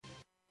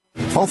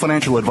All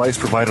financial advice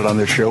provided on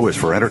this show is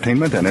for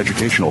entertainment and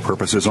educational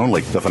purposes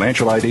only. The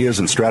financial ideas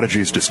and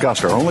strategies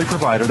discussed are only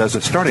provided as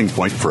a starting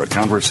point for a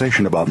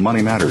conversation about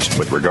money matters.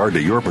 With regard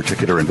to your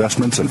particular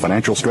investments and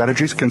financial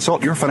strategies,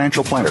 consult your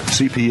financial planner,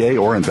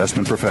 CPA, or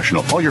investment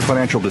professional. All your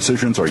financial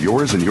decisions are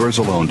yours and yours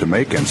alone to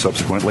make, and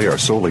subsequently are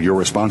solely your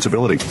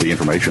responsibility. The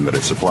information that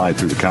is supplied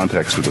through the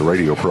context of the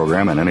radio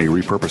program and any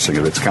repurposing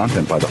of its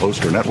content by the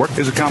host or network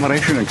is a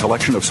combination and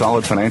collection of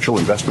solid financial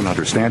investment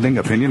understanding,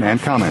 opinion, and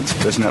comments.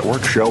 This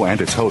network, show,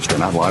 and its host are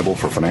not liable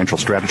for financial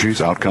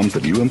strategies, outcomes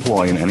that you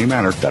employ in any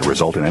manner that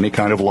result in any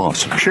kind of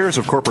loss. Shares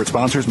of corporate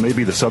sponsors may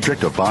be the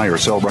subject of buy or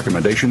sell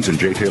recommendations in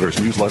Jay Taylor's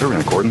newsletter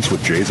in accordance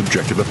with Jay's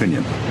objective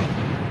opinion.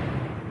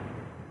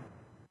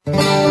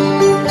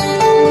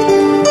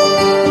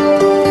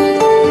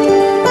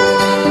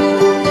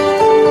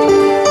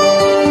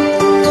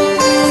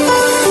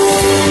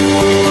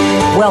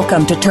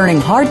 Welcome to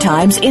Turning Hard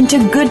Times into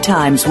Good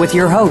Times with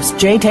your host,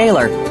 Jay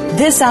Taylor.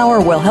 This hour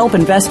will help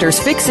investors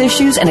fix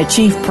issues and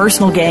achieve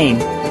personal gain.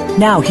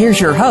 Now, here's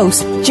your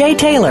host, Jay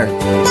Taylor.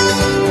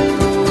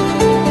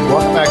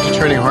 Welcome back to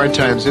Turning Hard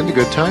Times into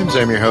Good Times.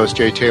 I'm your host,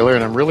 Jay Taylor,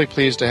 and I'm really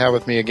pleased to have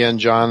with me again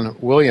John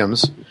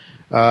Williams,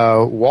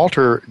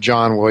 Walter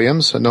John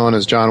Williams, known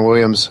as John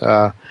Williams.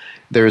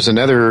 There's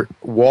another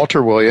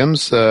Walter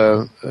Williams,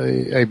 a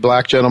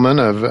black gentleman,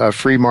 a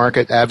free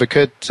market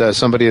advocate,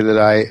 somebody that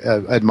I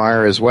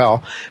admire as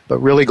well, but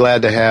really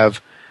glad to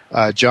have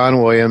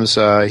John Williams.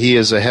 He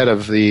is the head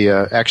of the,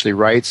 actually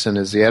writes and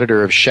is the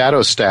editor of Shadow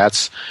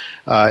Stats.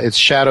 It's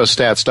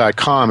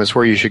shadowstats.com is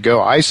where you should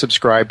go. I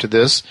subscribe to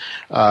this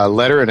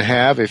letter and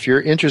have. If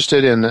you're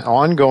interested in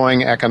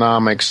ongoing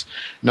economics,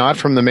 not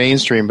from the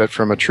mainstream, but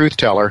from a truth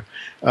teller,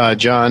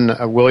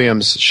 John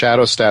Williams,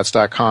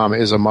 shadowstats.com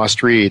is a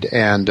must-read.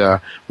 And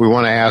we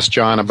want to ask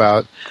John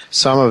about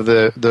some of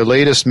the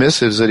latest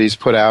missives that he's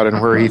put out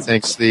and where he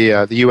thinks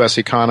the U.S.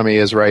 economy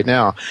is right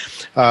now.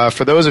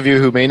 For those of you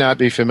who may not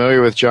be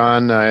familiar with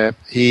John,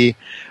 he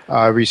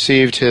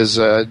received his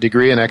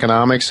degree in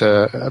economics,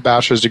 a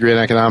bachelor's degree in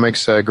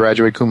economics,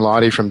 graduate cum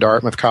laude from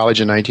Dartmouth College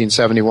in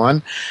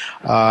 1971,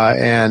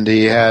 and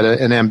he had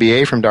an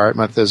MBA from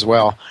Dartmouth as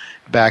well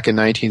back in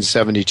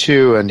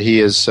 1972. And he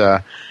is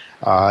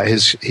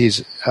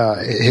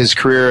his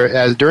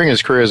career during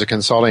his career as a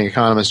consulting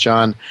economist,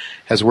 John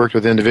has worked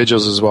with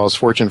individuals as well as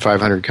Fortune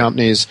 500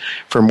 companies.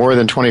 For more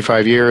than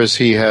 25 years,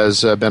 he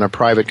has been a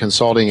private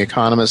consulting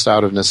economist.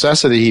 Out of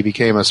necessity, he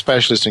became a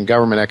specialist in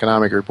government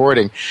economic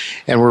reporting,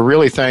 and we're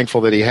really thankful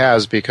that he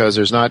has, because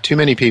there's not too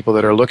many people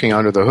that are looking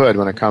under the hood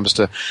when it comes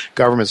to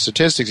government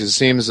statistics. It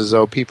seems as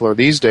though people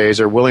these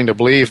days are willing to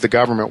believe the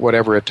government,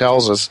 whatever it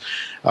tells us,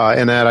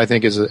 and that, I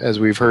think, is,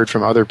 as we've heard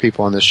from other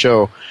people on this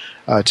show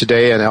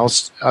today and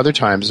other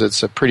times,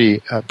 it's a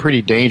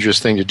pretty dangerous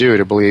thing to do,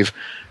 to believe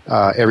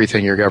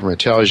everything your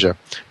government tells you.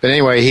 But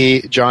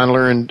anyway, John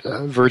learned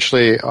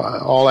virtually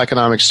all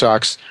economic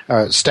stats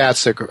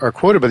that are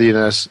quoted by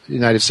the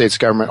United States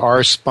government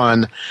are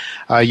spun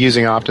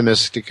using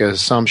optimistic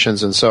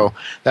assumptions, and so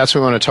that's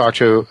what we want to talk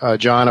to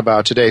John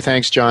about today.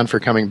 Thanks, John, for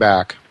coming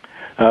back.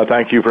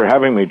 Thank you for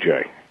having me,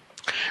 Jay.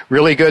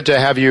 Really good to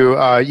have you.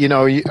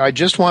 I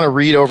just want to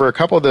read over a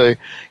couple of the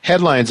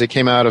headlines that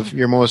came out of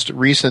your most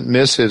recent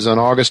missives. On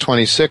August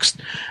 26th,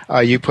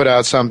 you put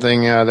out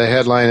something, the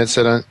headline, it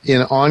said,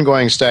 in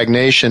ongoing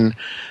stagnation,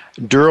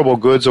 durable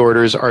goods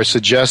orders are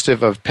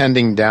suggestive of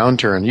pending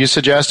downturn. You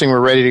suggesting we're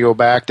ready to go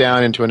back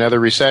down into another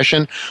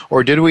recession,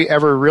 or did we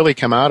ever really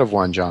come out of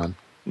one, John?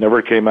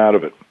 Never came out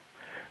of it.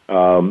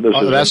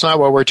 That's not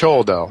what we're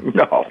told, though.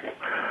 No.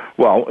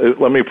 Well,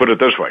 let me put it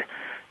this way.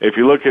 If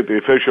you look at the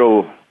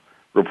official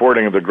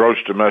reporting of the gross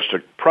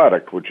domestic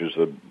product, which is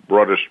the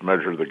broadest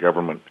measure the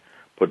government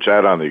puts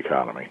out on the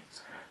economy,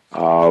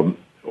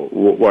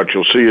 what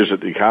you'll see is that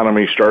the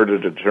economy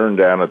started to turn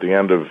down at the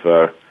end of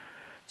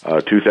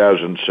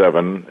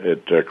 2007.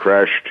 It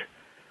crashed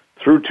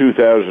through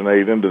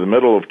 2008 into the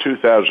middle of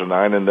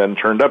 2009 and then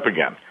turned up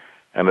again.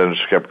 And it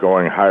has kept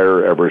going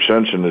higher ever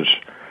since, and is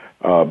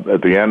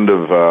at the end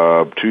of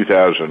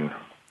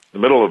the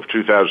middle of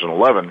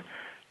 2011,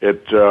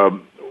 it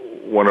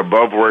went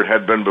above where it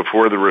had been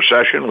before the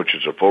recession, which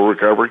is a full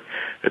recovery.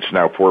 It's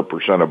now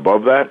 4%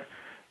 above that,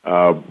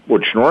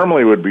 which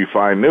normally would be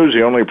fine news.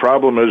 The only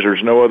problem is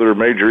there's no other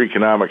major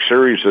economic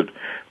series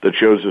that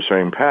shows the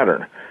same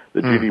pattern.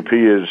 The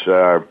GDP is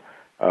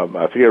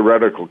a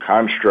theoretical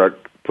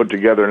construct put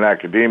together in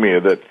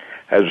academia that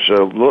has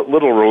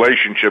little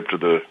relationship to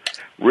the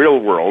real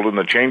world, and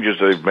the changes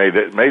they've made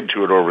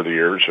to it over the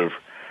years have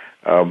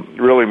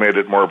really made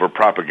it more of a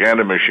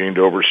propaganda machine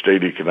to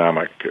overstate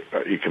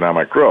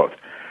economic growth.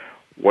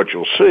 What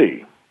you'll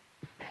see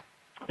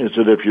is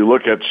that if you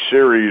look at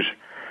series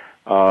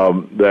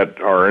that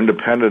are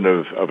independent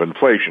of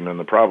inflation, and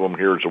the problem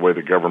here is the way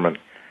the government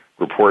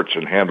reports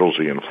and handles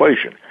the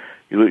inflation.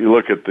 You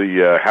look at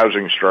the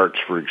housing starts,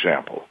 for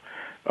example,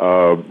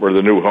 or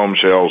the new home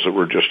sales that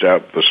were just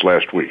out this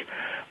last week.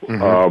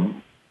 Mm-hmm.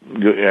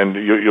 And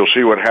you'll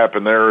see what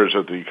happened there is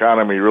that the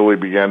economy really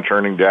began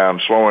turning down,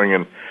 slowing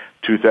in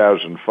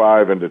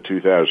 2005 into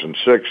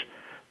 2006.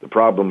 the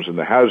problems in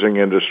the housing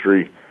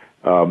industry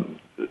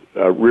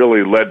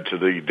really led to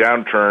the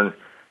downturn.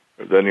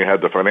 Then you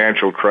had the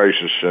financial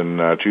crisis in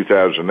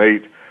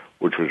 2008,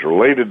 which was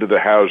related to the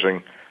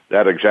housing.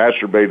 That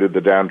exacerbated the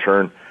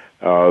downturn.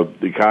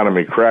 The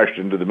economy crashed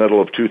into the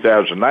middle of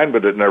 2009,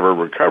 but it never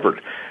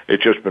recovered.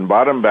 It's just been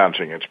bottom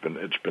bouncing. It's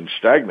been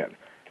stagnant.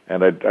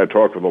 And I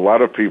talk with a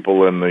lot of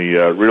people in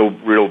the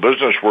real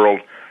business world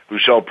who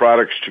sell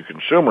products to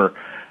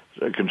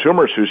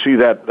consumers who see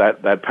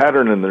that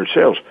pattern in their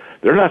sales.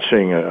 They're not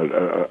seeing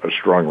a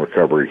strong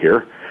recovery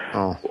here.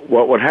 Oh.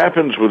 What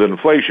happens with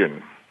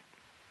inflation,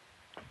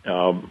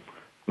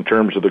 in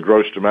terms of the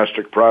gross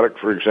domestic product,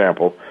 for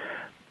example,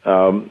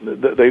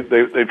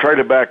 they try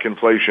to back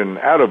inflation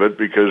out of it,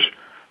 because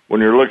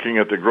when you're looking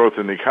at the growth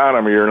in the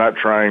economy, you're not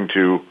trying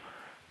to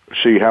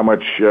see how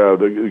much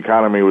the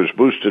economy was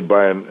boosted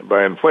by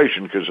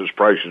inflation, because as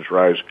prices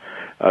rise,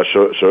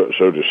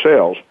 so do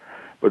sales.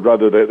 But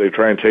rather they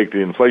try and take the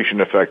inflation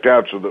effect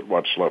out, so that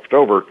what's left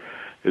over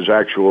is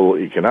actual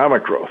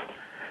economic growth.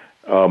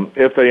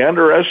 If they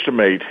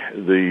underestimate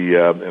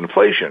the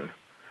inflation,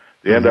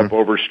 they end up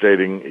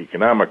overstating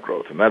economic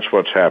growth, and that's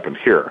what's happened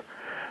here.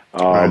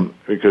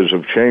 Because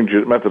of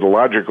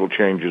methodological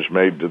changes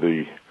made to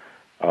the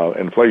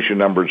inflation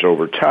numbers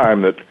over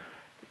time that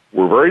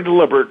were very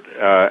deliberate,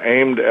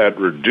 aimed at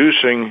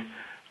reducing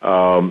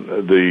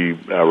the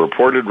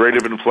reported rate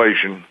of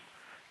inflation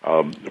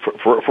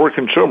for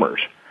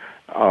consumers.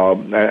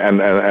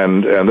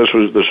 And this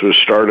was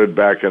started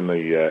back in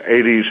the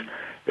 80s.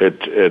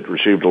 It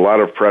received a lot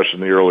of press in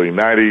the early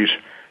 90s,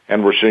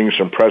 and we're seeing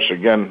some press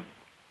again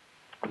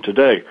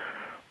today.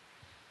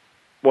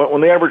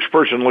 When the average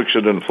person looks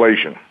at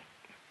inflation,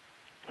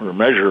 or a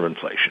measure of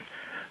inflation,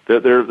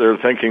 they're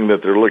thinking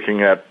that they're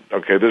looking at,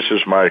 okay, this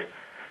is my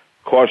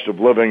cost of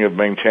living of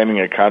maintaining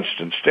a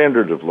constant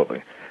standard of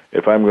living.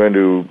 If I'm going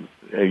to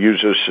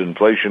use this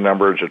inflation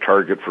number as a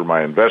target for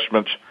my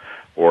investments,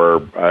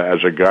 or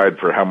as a guide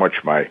for how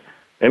much my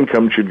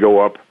income should go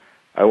up,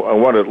 I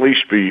want to at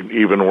least be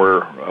even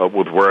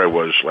with where I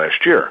was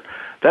last year.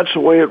 That's the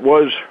way it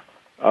was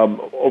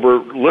over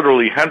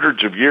literally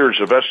hundreds of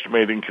years of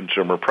estimating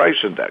consumer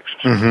price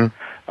indexes. Come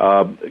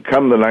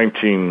the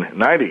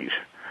 1990s,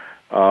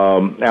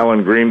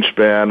 Alan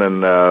Greenspan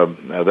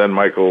and then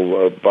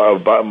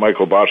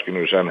Michael Boskin,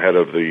 who was then head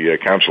of the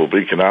Council of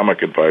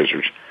Economic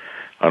Advisors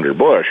under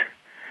Bush,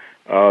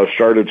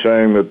 started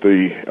saying that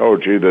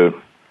the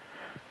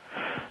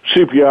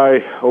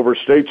CPI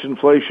overstates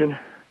inflation.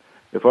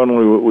 If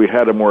only we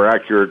had a more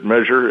accurate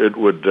measure, it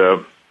would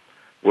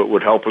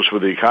help us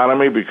with the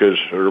economy,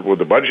 or with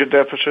the budget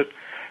deficit,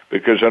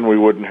 because then we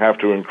wouldn't have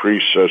to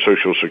increase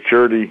Social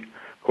Security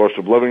cost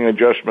of living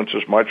adjustments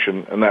as much,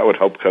 and that would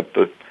help cut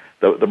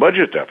the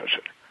budget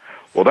deficit.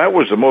 Well, that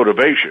was the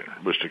motivation,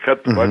 was to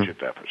cut the budget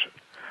deficit,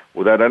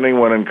 without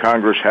anyone in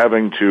Congress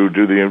having to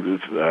do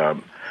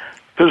the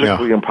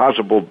physically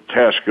impossible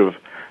task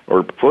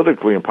or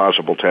politically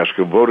impossible task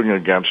of voting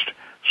against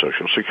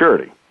Social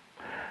Security.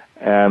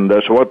 And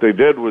so what they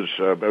did was,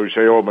 they would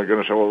say, "Oh my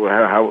goodness, well,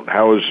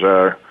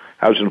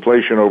 how's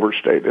inflation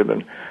overstated?"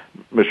 And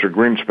Mr.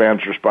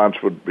 Greenspan's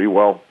response would be,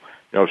 "Well,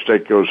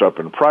 steak goes up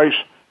in price.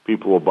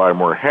 People will buy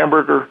more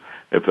hamburger.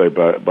 If they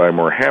buy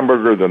more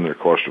hamburger, then their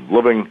cost of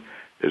living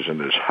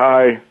isn't as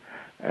high,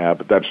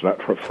 but that's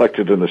not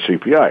reflected in the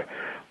CPI."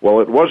 Well,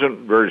 it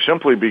wasn't, very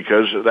simply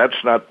because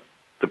that's not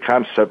the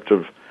concept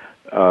of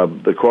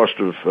the cost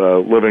of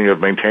living, of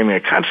maintaining a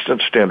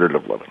constant standard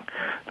of living.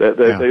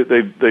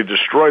 They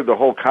destroyed the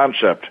whole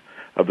concept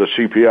of the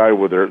CPI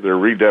with their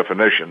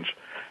redefinitions,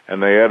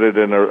 and they added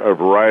in a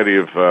variety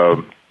of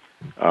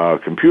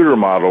computer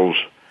models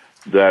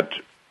that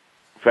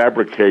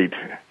fabricate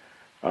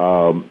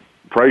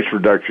price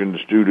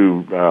reductions due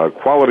to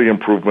quality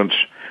improvements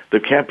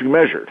that can't be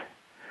measured.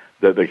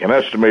 That they can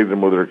estimate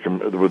them with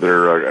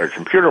their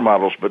computer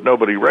models, but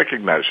nobody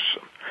recognizes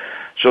them.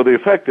 So the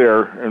effect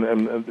there,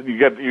 and you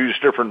use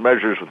different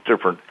measures with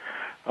different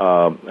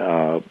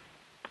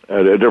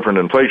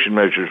inflation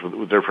measures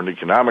with different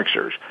economic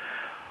series.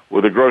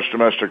 With the gross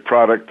domestic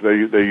product, they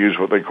use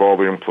what they call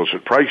the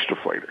implicit price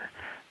deflator,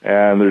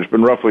 and there's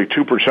been roughly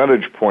 2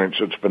 percentage points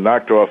that's been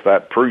knocked off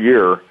that per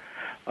year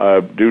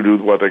due to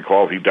what they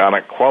call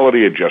hedonic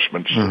quality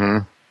adjustments.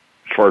 As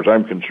far as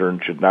I'm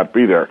concerned, should not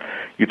be there.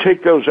 You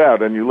take those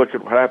out, and you look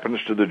at what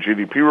happens to the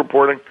GDP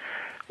reporting.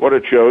 What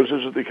it shows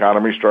is that the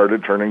economy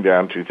started turning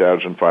down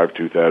 2005,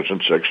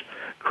 2006,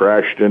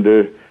 crashed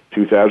into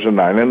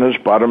 2009, and has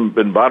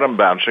been bottom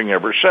bouncing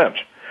ever since.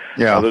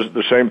 Yeah.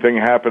 The same thing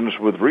happens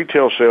with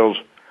retail sales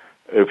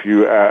if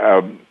you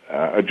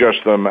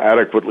adjust them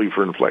adequately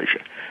for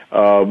inflation.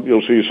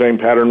 You'll see the same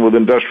pattern with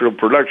industrial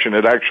production.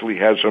 It actually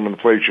has some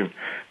inflation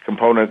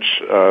components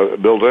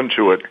built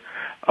into it.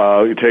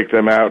 You take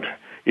them out,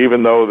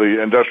 even though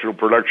the industrial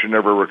production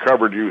never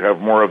recovered, you have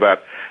more of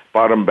that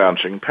bottom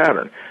bouncing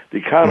pattern. The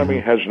economy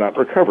has not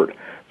recovered.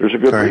 There's a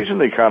good reason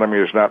the economy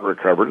has not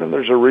recovered, and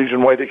there's a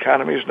reason why the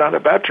economy is not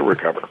about to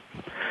recover.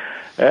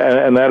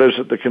 And that is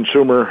that the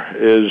consumer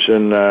is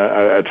in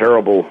a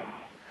terrible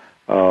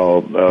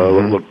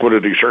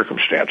liquidity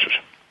circumstances.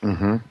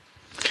 Mm-hmm.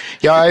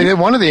 Yeah,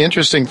 one of the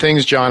interesting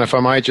things, John, if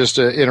I might just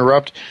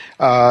interrupt,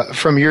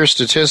 from your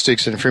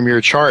statistics and from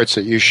your charts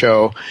that you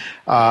show,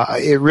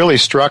 it really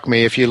struck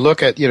me. If you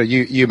look at,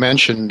 you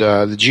mentioned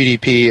the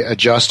GDP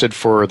adjusted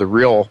for the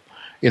real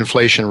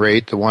inflation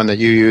rate, the one that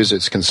you use,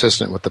 it's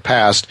consistent with the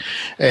past,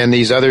 and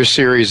these other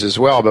series as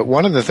well. But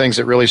one of the things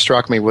that really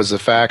struck me was the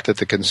fact that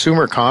the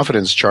consumer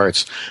confidence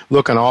charts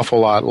look an awful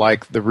lot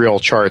like the real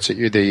charts,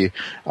 the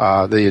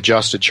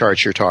adjusted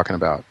charts you're talking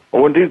about.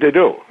 Oh, indeed they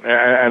do.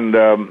 And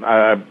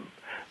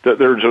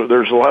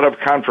there's a lot of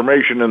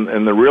confirmation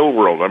in the real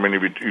world. I mean,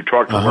 if you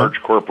talk to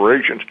large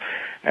corporations,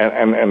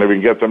 and if you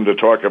get them to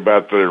talk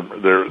about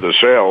the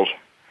sales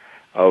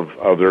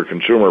of their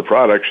consumer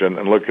products and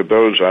look at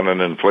those on an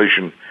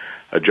inflation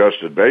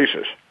adjusted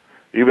basis,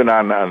 even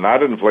on a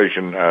not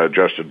inflation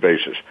adjusted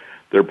basis,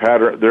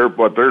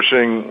 what they're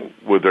seeing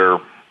with their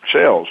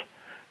sales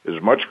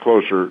is much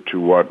closer to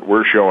what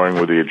we're showing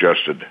with the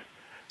adjusted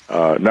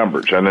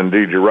numbers. And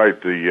indeed, you're right.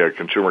 The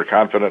consumer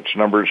confidence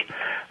numbers.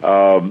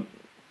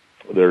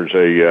 There's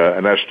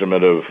an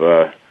estimate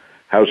of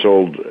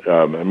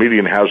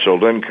median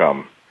household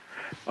income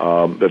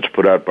that's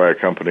put out by a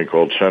company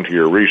called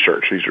Sentier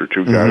Research. These are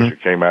two guys who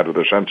came out of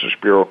the Census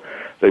Bureau.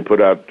 They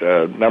put out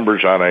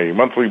numbers on a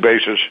monthly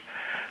basis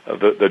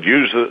that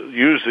use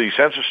the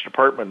Census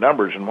Department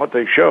numbers, and what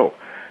they show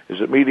is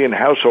that median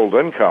household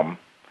income,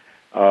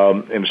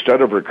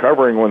 instead of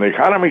recovering when the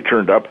economy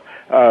turned up,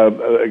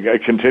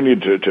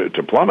 continued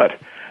to plummet.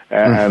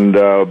 And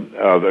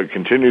they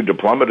continued to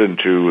plummet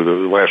into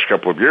the last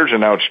couple of years, and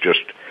now it's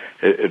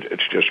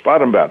just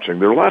bottom bouncing.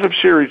 There are a lot of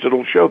series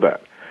that'll show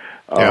that,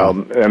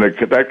 and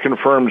that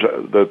confirms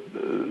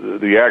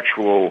the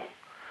actual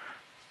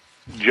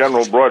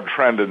general broad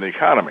trend in the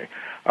economy.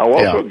 I'll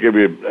also give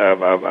you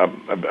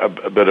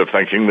a bit of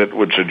thinking that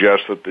would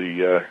suggest that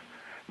the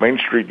Main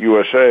Street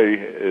USA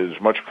is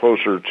much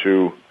closer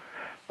to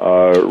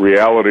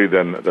reality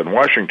than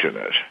Washington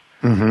is.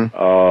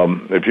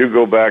 Mm-hmm. If you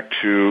go back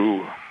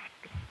to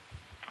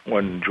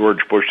when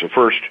George Bush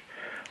I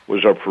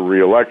was up for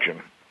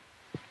re-election,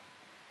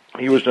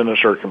 he was in a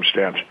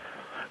circumstance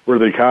where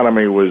the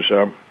economy was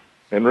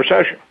in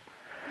recession.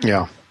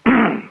 Yeah.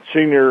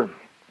 Senior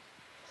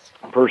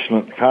person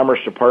at the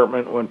Commerce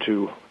Department went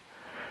to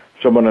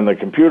someone in the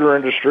computer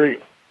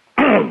industry.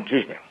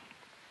 Excuse me.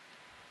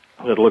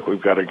 Said, "Look,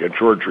 we've got to get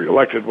George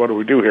re-elected. What do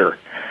we do here?"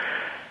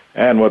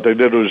 And what they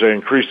did was they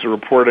increased the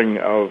reporting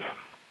of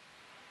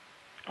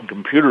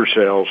computer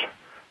sales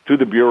to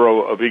the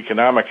Bureau of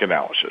Economic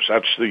Analysis.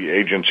 That's the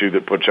agency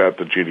that puts out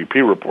the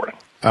GDP reporting.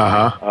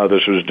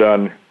 This was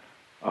done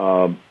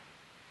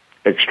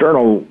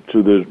external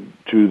to the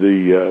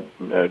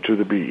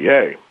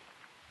BEA,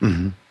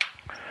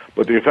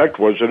 but the effect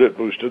was that it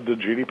boosted the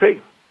GDP.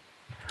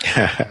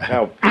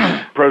 Now,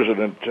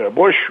 President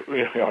Bush,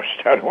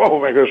 said,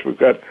 "Oh, I guess we've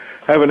got to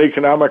have an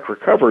economic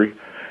recovery."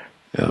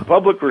 Yeah. The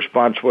public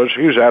response was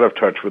he was out of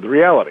touch with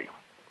reality.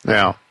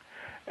 Yeah,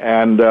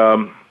 and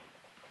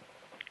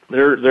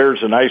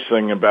there's a nice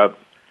thing about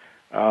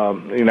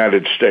the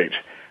United States.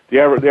 The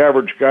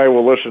average guy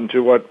will listen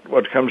to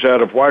what comes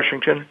out of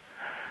Washington,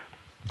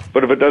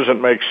 but if it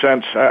doesn't make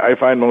sense, I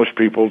find most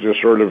people just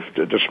sort of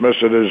dismiss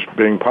it as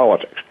being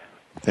politics,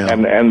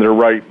 and they're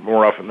right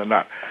more often than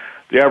not.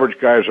 The average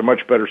guy has a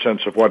much better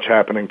sense of what's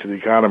happening to the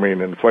economy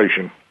and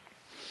inflation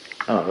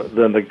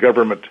than the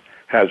government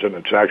has in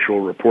its actual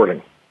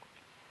reporting.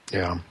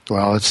 Yeah,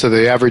 well, so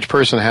the average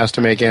person has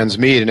to make ends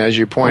meet, and as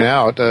you point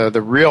out,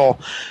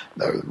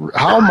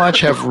 how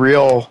much have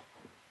real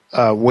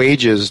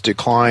wages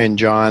declined,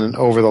 John,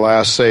 over the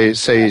last, say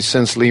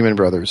since Lehman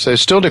Brothers? They're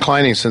still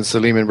declining since the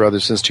Lehman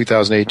Brothers, since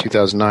 2008,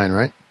 2009,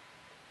 right?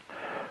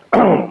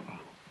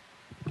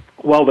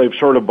 Well, they've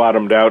sort of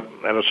bottomed out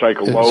at a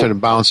cycle low. Sort of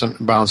bouncing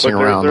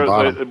around the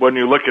bottom. When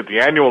you look at the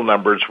annual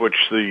numbers, which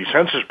the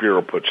Census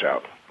Bureau puts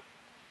out,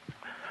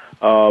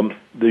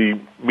 the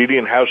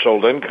median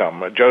household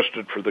income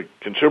adjusted for the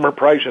Consumer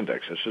Price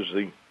Index, this is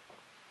the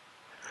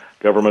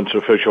government's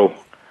official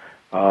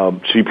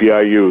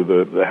CPIU,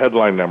 the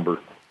headline number.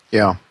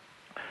 Yeah.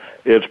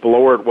 It's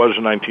below where it was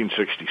in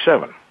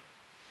 1967.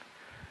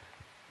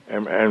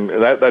 And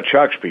that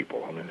shocks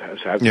people. I mean,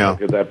 how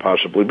could that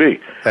possibly be?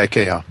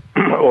 Okay, yeah.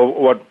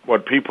 Well,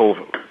 what people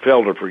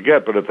fail to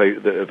forget, but if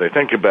they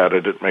think about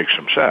it, it makes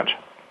some sense,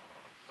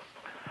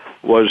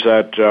 was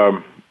that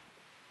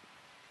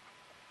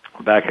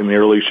back in the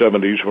early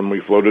 70s when we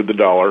floated the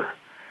dollar,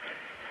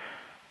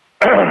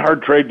 our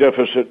trade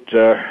deficit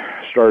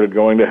started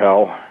going to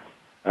hell.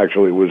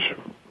 Actually, it was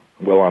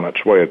well on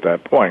its way at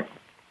that point.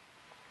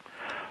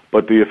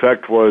 But the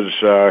effect was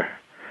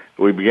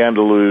we began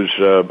to lose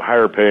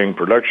higher-paying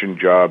production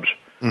jobs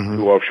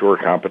to offshore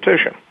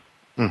competition.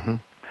 Mm-hmm.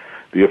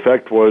 The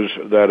effect was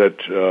that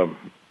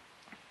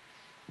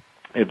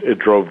it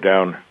drove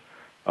down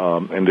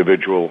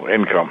individual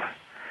income.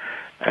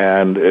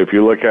 And if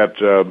you look at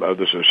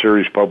this is a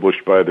series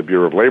published by the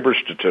Bureau of Labor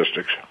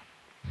Statistics,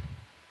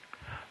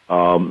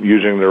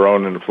 using their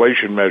own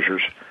inflation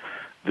measures,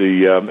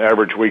 the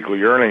average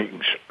weekly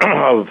earnings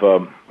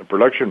of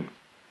production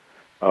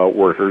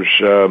workers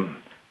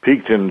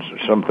peaked in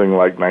something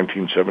like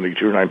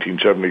 1972,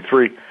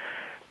 1973.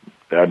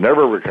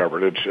 Never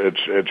recovered.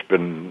 It's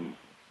been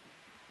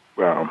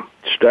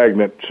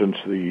stagnant since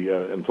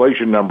the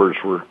inflation numbers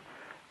were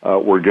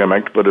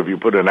gimmicked. But if you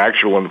put in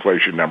actual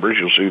inflation numbers,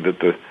 you'll see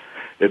that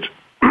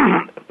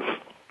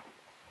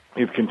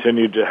you've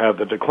continued to have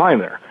the decline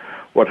there.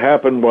 What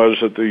happened was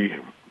that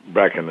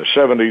back in the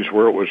 70s,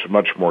 where it was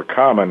much more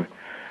common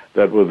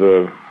that with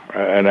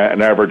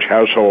an average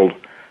household,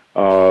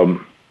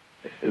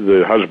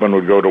 the husband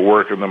would go to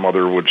work and the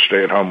mother would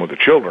stay at home with the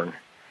children.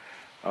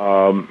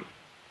 That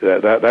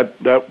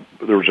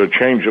there was a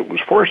change that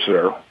was forced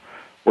there,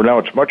 where now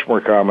it's much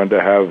more common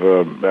to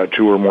have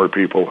two or more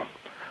people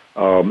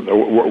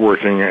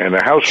working in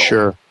a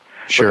household.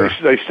 Sure.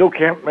 But they still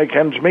can't make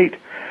ends meet,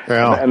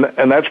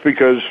 and that's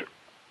because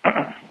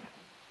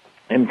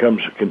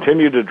incomes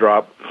continue to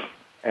drop,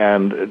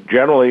 and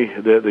generally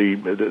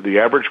the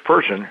average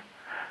person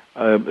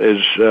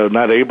is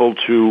not able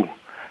to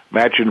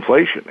match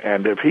inflation.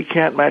 And if he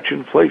can't match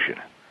inflation,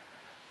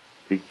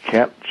 he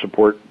can't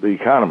support the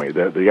economy.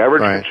 The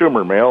average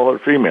consumer, male or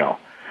female,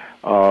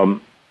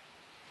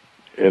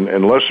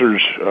 unless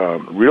there's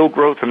real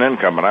growth in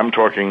income, and I'm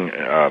talking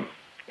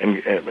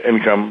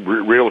income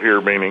real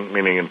here,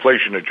 meaning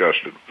inflation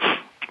adjusted,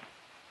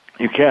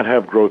 you can't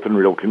have growth in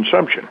real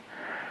consumption.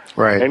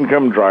 Right.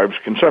 Income drives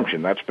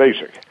consumption. That's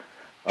basic.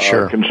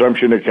 Sure.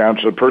 Consumption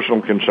accounts,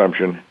 personal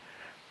consumption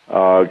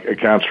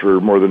accounts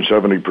for more than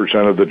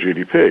 70% of the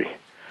GDP.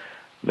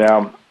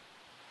 Now,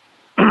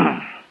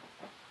 I'm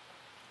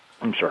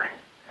sorry.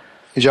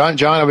 John,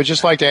 I would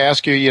just like to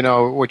ask you,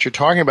 what you're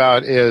talking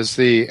about is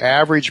the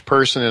average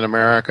person in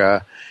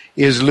America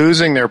is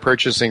losing their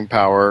purchasing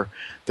power.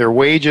 Their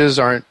wages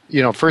aren't,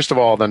 first of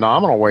all, the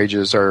nominal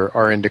wages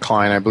are in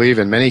decline, I believe,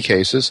 in many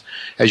cases.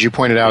 As you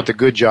pointed out, the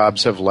good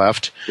jobs have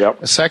left.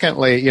 Yep.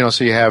 Secondly,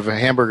 so you have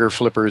hamburger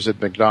flippers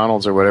at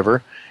McDonald's or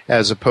whatever,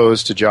 as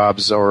opposed to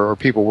jobs or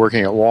people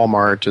working at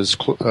Walmart as,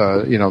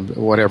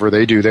 whatever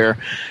they do there.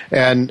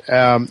 And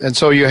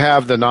so you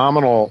have the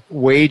nominal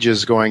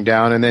wages going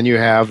down, and then you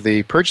have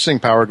the purchasing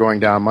power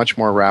going down much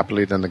more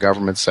rapidly than the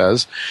government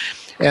says.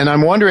 And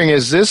I'm wondering,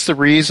 is this the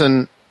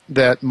reason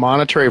that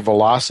monetary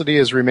velocity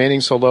is remaining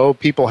so low?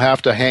 People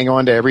have to hang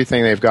on to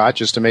everything they've got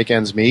just to make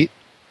ends meet?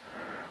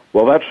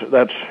 Well,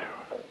 that's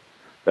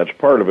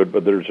part of it,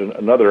 but there's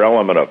another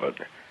element of it,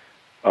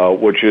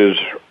 which is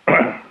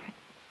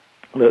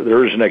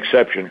there is an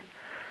exception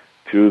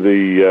to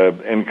the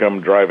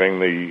income driving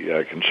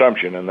the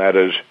consumption, and that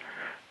is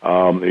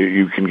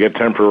you can get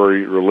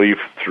temporary relief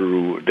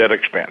through debt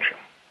expansion.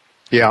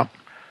 Yeah.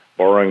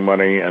 Borrowing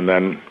money and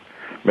then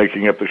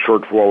making up the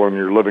shortfall in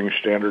your living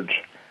standards.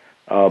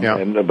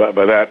 And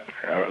by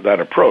that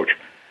approach,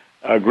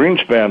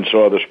 Greenspan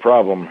saw this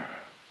problem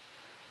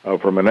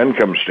from an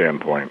income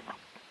standpoint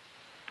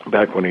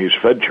back when he was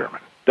Fed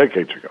chairman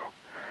decades ago,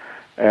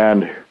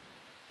 and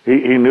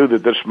he knew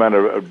that this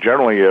meant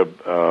generally a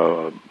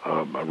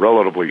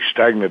relatively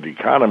stagnant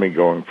economy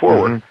going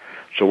forward. Mm-hmm.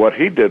 So what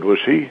he did was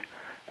he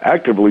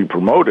actively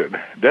promoted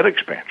debt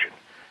expansion,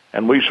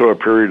 and we saw a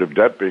period of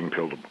debt being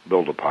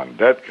built upon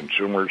debt.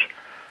 Consumers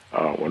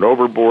went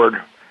overboard.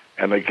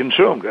 And they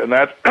consumed, and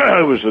that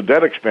was the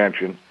debt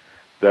expansion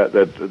that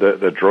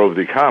drove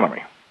the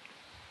economy.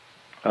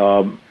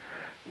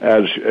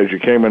 As you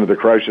came into the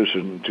crisis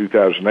in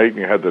 2008, and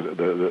you had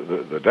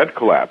the debt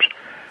collapse,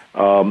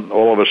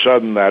 all of a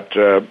sudden that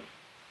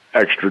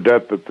extra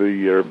debt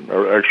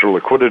or extra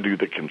liquidity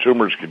that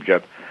consumers could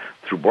get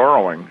through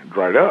borrowing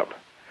dried up.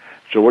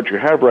 So what you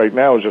have right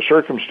now is a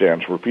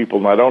circumstance where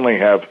people not only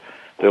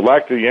they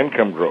lack the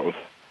income growth,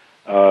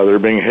 they're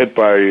being hit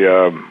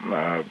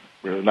by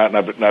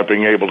not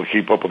being able to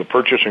keep up with the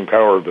purchasing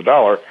power of the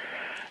dollar,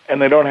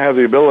 and they don't have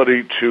the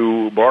ability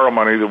to borrow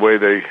money the way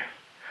they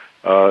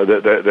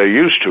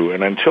used to.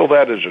 And until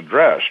that is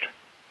addressed,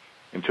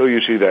 until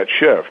you see that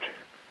shift,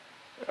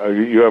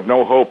 you have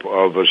no hope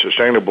of a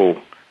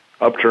sustainable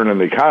upturn in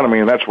the economy,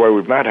 and that's why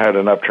we've not had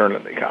an upturn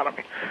in the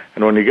economy.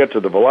 And when you get to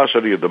the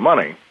velocity of the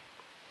money,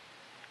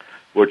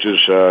 which is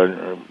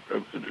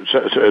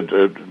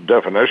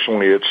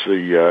definitionally it's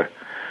the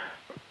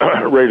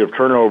rate of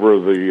turnover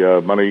of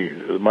the money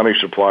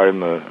supply in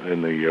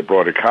the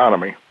broad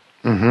economy,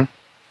 mm-hmm.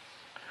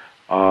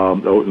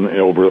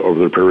 Over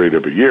the period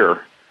of a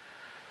year,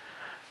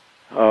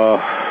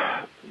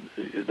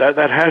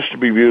 that has to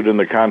be viewed in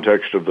the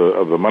context of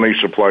the money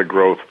supply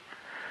growth,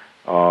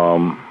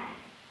 and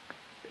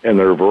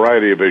there are a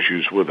variety of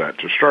issues with that.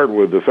 To start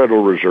with, the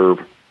Federal Reserve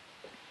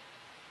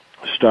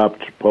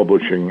stopped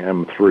publishing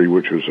M3,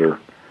 which was their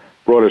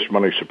broadest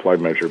money supply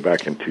measure,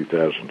 back in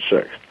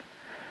 2006.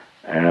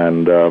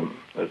 And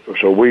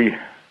so we've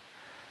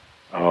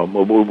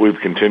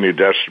continued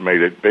to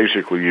estimate it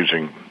basically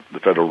using the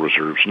Federal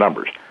Reserve's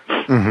numbers.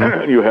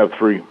 Mm-hmm. You have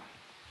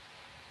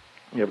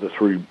the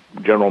three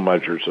general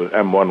measures: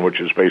 M1, which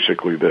is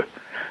basically the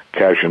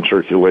cash in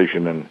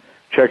circulation and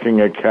checking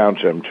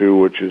accounts;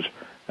 M2, which is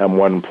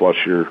M1 plus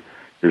your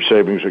your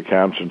savings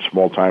accounts and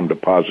small-time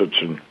deposits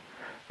and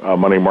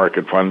money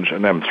market funds,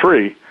 and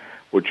M3,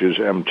 which is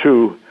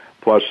M2,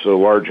 plus the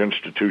large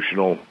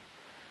institutional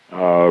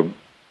money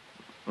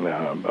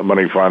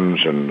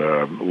funds and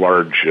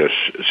large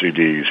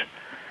CDs.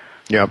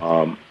 Yep.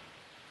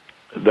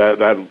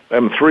 That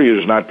M3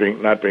 is not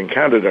being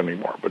counted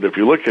anymore. But if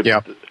you look at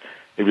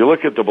if you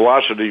look at the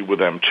velocity with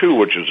M2,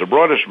 which is the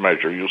broadest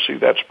measure, you'll see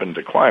that's been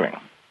declining.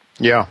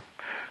 Yeah.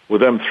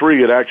 With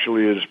M3, it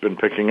actually has been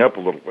picking up a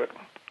little bit.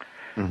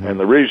 Mm-hmm. And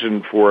the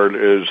reason for it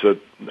is that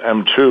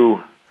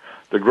M2,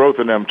 the growth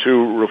in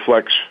M2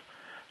 reflects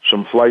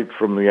some flight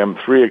from the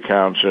M3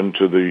 accounts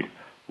into the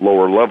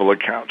lower level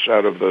accounts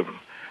out of the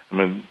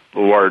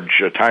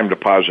large time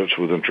deposits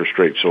with interest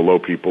rates so low.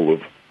 People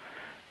have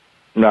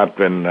not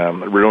been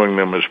renewing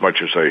them as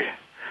much as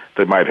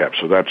they might have.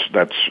 So that's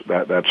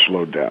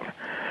slowed down.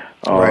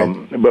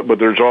 Right. But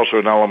there's also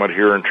an element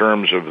here in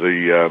terms of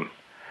the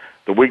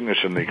weakness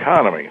in the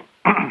economy,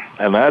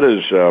 and that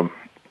is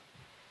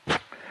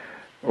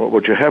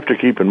what you have to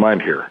keep in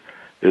mind here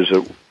is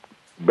that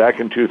back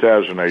in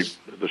 2008,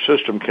 the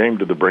system came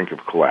to the brink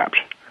of collapse.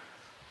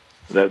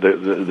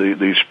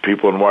 These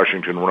people in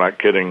Washington were not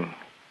kidding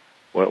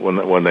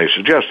when they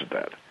suggested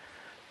that.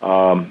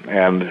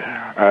 And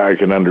I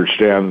can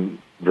understand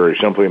very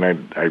simply,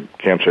 and I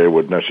can't say I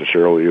would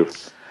necessarily have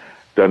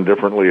done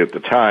differently at the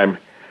time,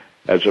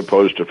 as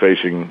opposed to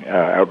facing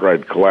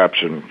outright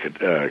collapse and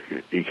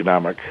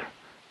economic,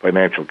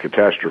 financial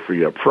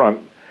catastrophe up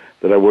front,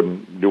 that I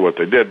wouldn't do what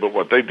they did. But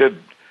what they did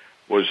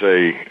was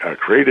they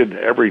created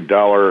every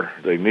dollar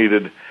they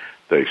needed.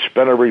 They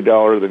spent every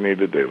dollar they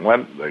needed. They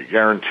lent, they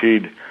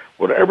guaranteed.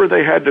 Whatever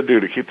they had to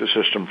do to keep the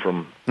system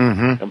from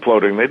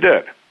imploding, they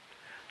did.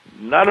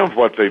 None of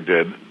what they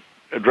did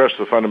addressed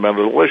the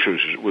fundamental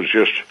issues. It was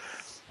just,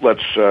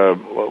 let's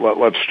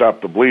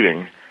stop the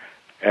bleeding,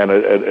 and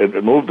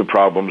it moved the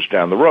problems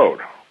down the road.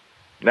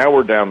 Now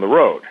we're down the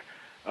road.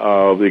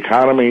 The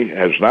economy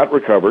has not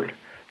recovered.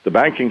 The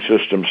banking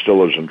system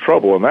still is in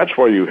trouble, and that's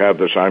why you have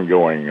this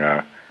ongoing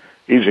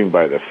easing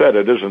by the Fed.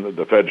 It isn't that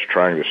the Fed's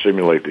trying to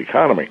stimulate the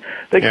economy.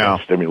 They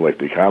can't stimulate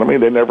the economy.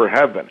 They never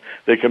have been.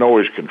 They can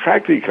always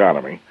contract the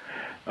economy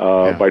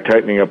by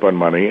tightening up on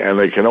money, and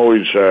they can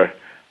always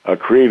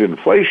create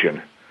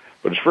inflation,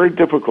 but it's very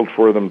difficult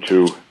for them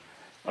to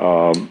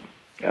grow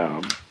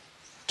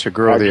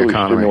the economy,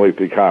 stimulate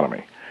the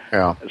economy.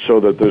 Yeah.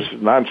 So that this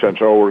nonsense,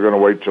 we're going to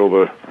wait till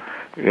the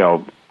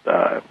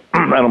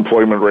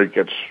unemployment rate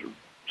gets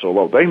so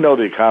low. They know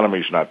the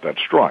economy's not that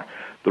strong.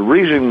 The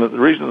reason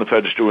the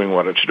Fed's doing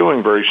what it's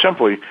doing, very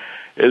simply,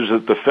 is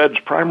that the Fed's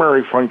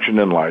primary function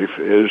in life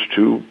is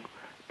to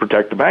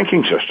protect the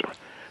banking system.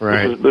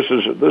 Right. This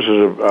is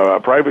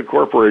a private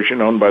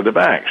corporation owned by the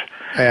banks.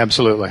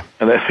 Absolutely.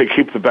 And they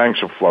keep the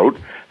banks afloat.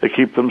 They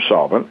keep them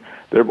solvent.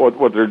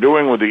 What they're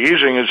doing with the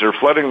easing is they're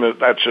flooding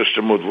that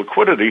system with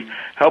liquidity,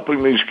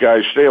 helping these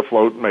guys stay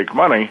afloat and make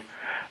money.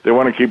 They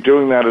want to keep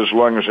doing that as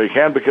long as they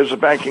can because the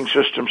banking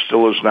system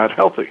still is not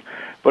healthy.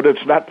 But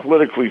it's not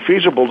politically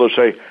feasible to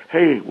say,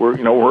 "Hey, we're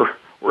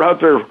out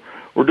there,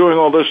 we're doing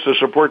all this to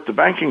support the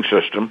banking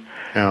system."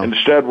 Yeah.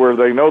 Instead, where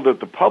they know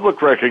that the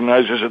public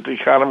recognizes that the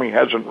economy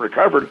hasn't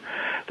recovered,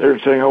 they're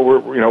saying, "Oh,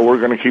 we're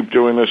going to keep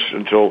doing this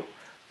until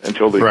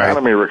the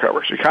economy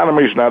recovers." The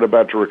economy's not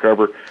about to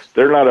recover.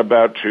 They're not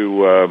about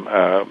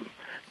to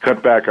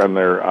cut back on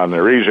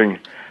their easing.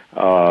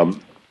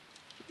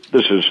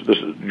 This is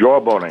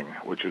jawboning,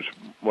 which is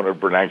one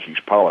of Bernanke's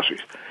policies.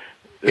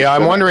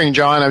 I'm wondering,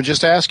 John, I would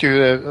just ask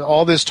you,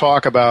 all this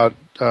talk about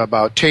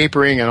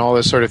tapering and all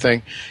this sort of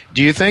thing,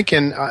 do you think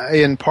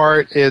in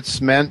part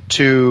it's meant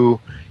to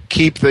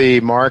keep the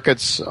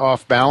markets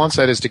off balance,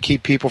 that is to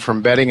keep people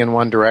from betting in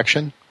one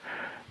direction?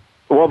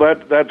 Well,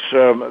 that's as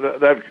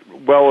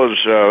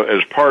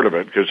part of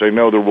it, because they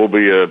know there will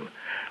be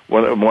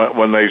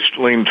when they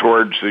lean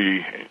towards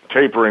the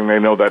tapering, they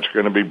know that's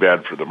going to be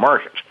bad for the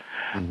markets.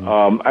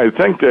 Mm-hmm. I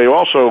think they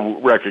also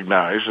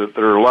recognize that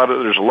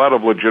there's a lot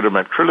of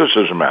legitimate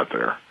criticism out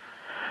there,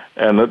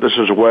 and that this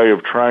is a way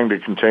of trying to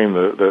contain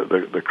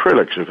the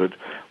critics. If it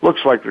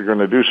looks like they're going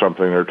to do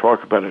something, they're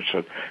talking about it.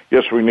 So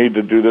yes, we need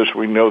to do this.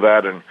 We know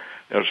that, and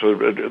so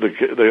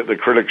the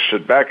critics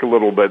sit back a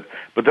little bit.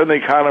 But then the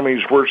economy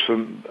is worse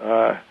than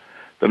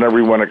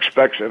everyone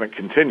expects, and it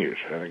continues.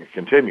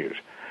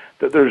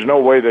 That there's no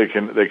way they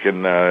can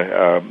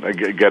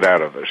get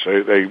out of this.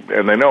 They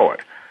know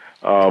it.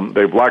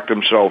 They've locked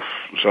themselves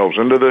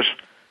into this.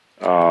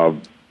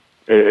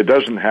 It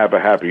doesn't have a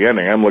happy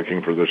ending. I'm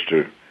looking for this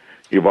to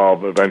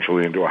evolve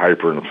eventually into a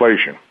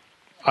hyperinflation.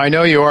 I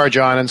know you are,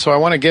 John, and so I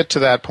want to get to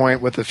that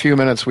point with the few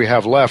minutes we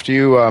have left.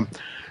 You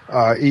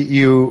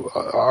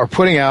are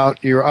putting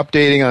out, you're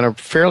updating on a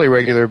fairly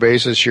regular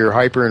basis your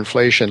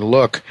hyperinflation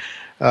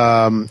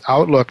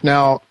outlook.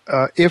 Now,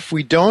 if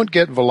we don't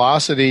get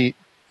velocity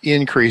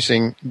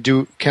increasing,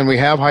 can we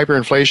have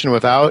hyperinflation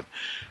without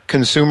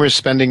consumers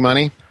spending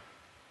money?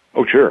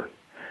 Oh, sure.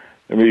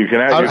 I mean, you can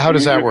have. How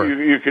does that work?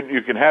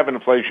 You can have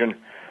inflation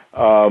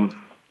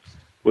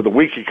with a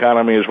weak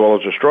economy as well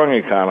as a strong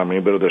economy.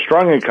 But with a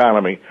strong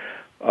economy,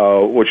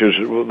 which is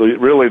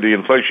really the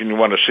inflation you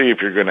want to see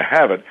if you're going to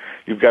have it.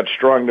 You've got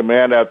strong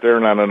demand out there,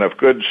 not enough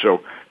goods,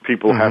 so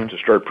people have to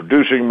start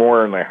producing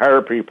more, and they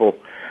hire people.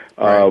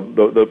 Right.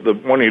 The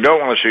one you don't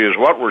want to see is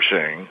what we're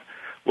seeing,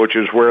 which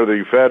is where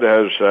the Fed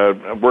has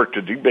worked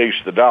to debase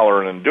the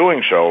dollar, and in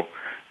doing so,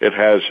 it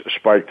has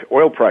spiked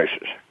oil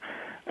prices.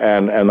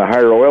 And the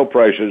higher oil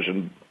prices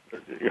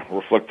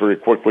reflect very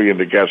quickly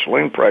into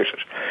gasoline prices.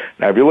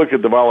 Now, if you look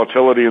at the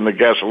volatility in the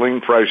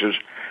gasoline prices,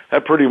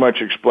 that pretty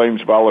much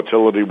explains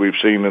volatility we've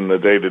seen in the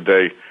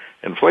day-to-day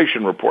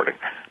inflation reporting.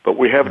 But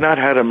we have not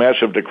had a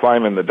massive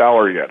decline in the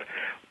dollar yet.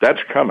 That's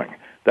coming.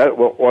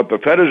 What the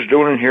Fed is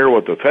doing here,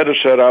 what the Fed has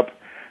set up,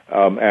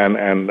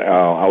 and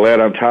I'll add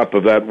on top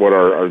of that what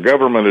our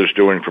government is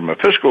doing from a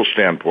fiscal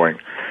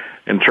standpoint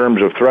in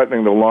terms of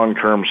threatening the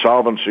long-term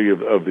solvency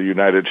of the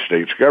United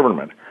States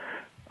government.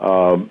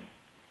 Both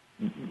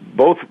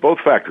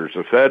factors,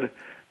 the Fed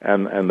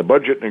and the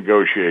budget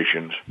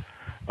negotiations,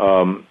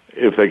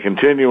 if they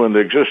continue in the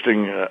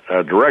existing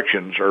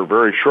directions, are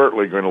very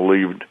shortly going to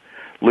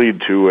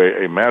lead to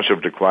a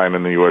massive decline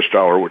in the U.S.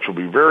 dollar, which will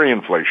be very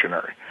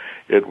inflationary.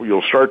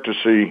 You'll start to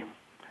see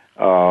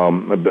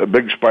a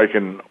big spike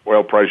in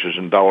oil prices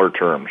in dollar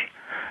terms,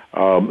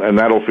 and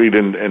that'll feed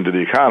into the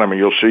economy.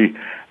 You'll see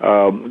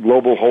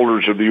global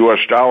holders of the U.S.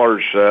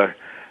 dollars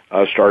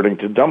starting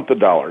to dump the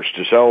dollars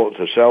to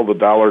sell the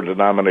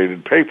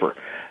dollar-denominated paper.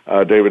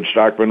 David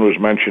Stockman was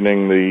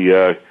mentioning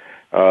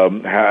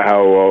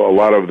how a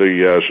lot of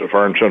the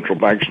foreign central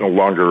banks no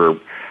longer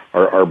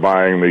are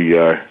buying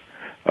the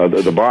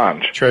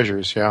bonds,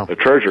 treasuries, yeah, the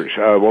treasuries.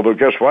 Well,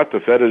 guess what? The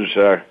Fed is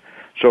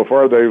so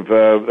far they've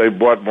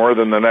bought more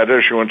than the net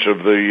issuance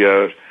of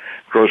the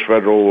gross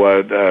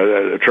federal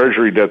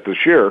treasury debt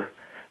this year,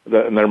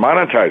 and they're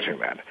monetizing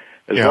that.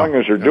 As long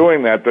as they're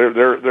doing that,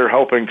 they're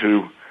helping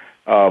to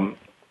fund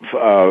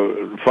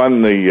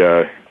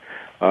the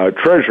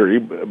treasury.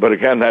 But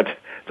again, that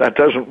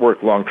doesn't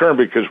work long term,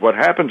 because what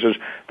happens is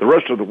the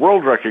rest of the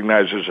world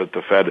recognizes that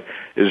the Fed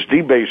is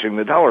debasing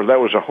the dollar. That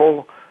was a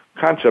whole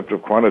concept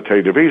of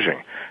quantitative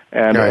easing,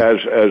 and as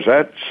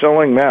that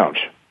selling mounts,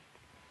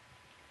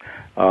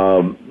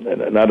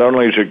 not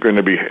only is it going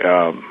to be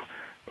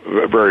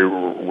very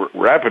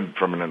rapid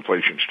from an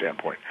inflation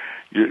standpoint,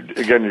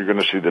 you're going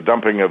to see the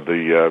dumping of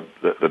the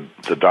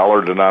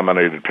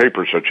dollar-denominated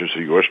paper, such as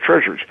the U.S.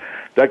 Treasuries.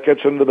 That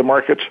gets into the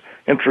markets.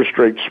 Interest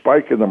rates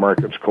spike, and the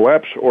markets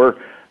collapse. Or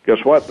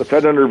guess what? The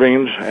Fed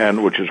intervenes,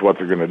 and which is what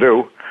they're going to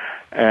do.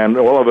 And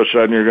all of a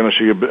sudden, you're going to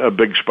see a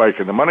big spike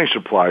in the money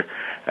supply,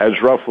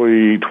 as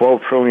roughly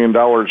 $12 trillion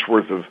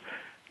worth of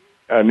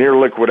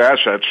near-liquid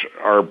assets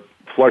are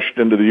flushed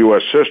into the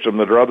U.S. system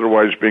that are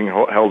otherwise being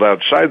held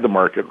outside the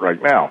market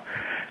right now.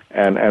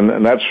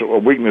 And that's a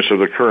weakness of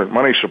the current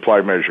money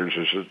supply measures,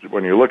 is that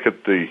when you look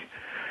at the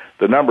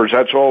numbers,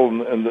 that's all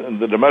in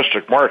the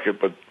domestic market,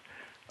 but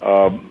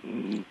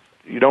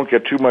you don't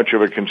get too much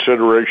of a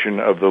consideration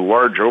of the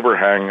large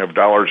overhang of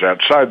dollars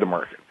outside the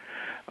market.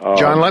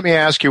 John, let me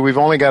ask you, we've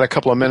only got a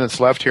couple of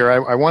minutes left here.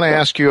 I want to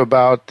ask you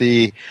about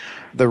the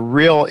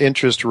real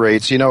interest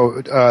rates. You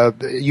know,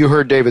 you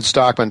heard David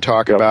Stockman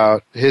talk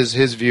about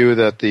his view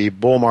that the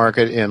bull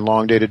market in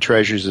long-dated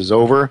treasuries is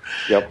over,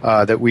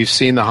 that we've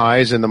seen the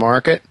highs in the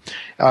market.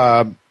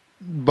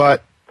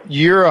 But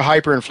you're a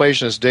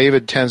hyperinflationist.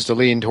 David tends to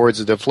lean towards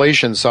the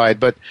deflation side.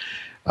 But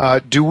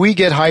do we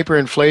get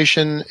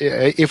hyperinflation?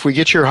 If we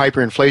get your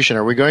hyperinflation,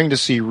 are we going to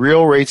see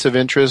real rates of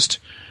interest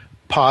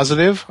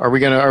positive? Are we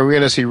going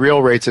to see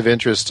real rates of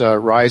interest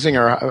rising,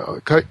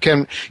 or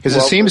because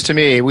it seems to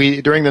me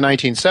during the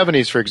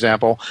 1970s, for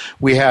example,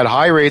 we had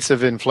high rates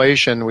of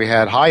inflation, we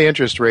had high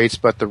interest rates,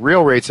 but the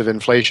real rates of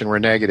inflation were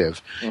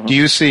negative. Do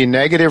you see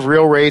negative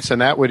real rates? And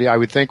that I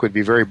would think would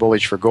be very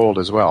bullish for gold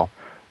as well.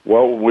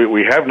 Well,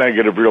 we have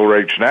negative real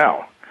rates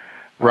now.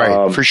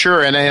 Right, for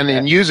sure. And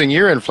in using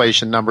your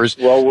inflation numbers,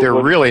 they're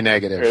really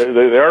negative.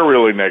 They are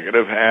really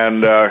negative,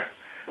 and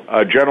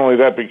generally,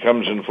 that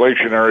becomes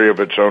inflationary of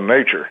its own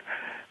nature.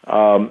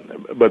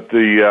 But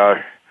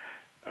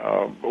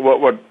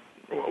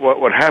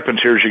what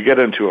happens here is you get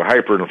into a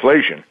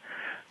hyperinflation.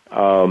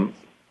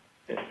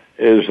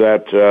 Is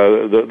that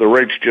the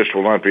rates just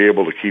will not be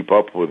able to keep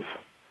up with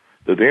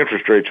the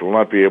interest rates will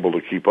not be able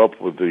to keep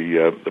up with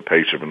the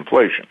pace of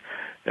inflation.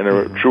 In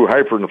a true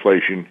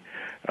hyperinflation,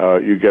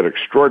 you get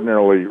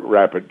extraordinarily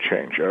rapid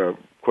change. A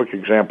quick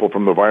example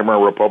from the Weimar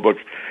Republic.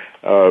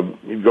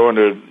 You go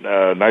into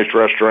a nice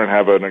restaurant,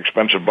 have an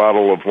expensive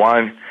bottle of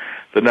wine.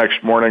 The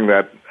next morning,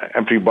 that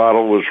empty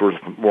bottle was worth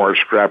more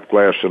scrap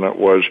glass than it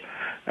was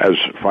as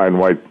fine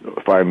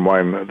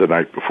wine the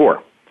night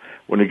before.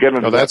 When you get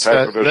into that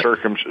type of a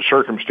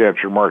circumstance,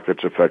 your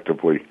markets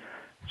effectively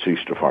cease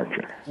to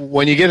function.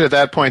 When you get to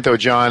that point, though,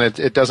 John,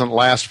 it doesn't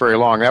last very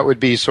long. That would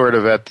be sort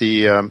of at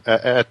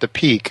the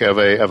peak of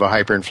a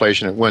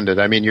hyperinflation, wouldn't it?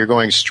 I mean, you're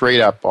going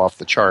straight up off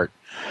the chart.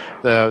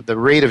 The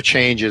rate of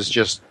change is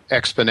just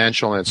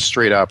exponential, and it's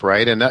straight up,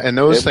 right? And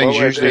those things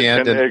usually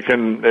end. It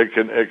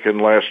can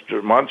last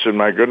months. And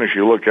my goodness,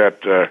 you look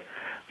at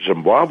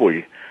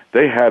Zimbabwe;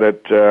 they had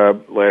it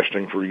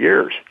lasting for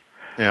years.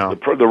 Yeah.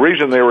 The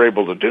reason they were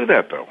able to do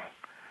that, though,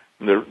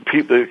 the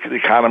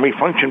economy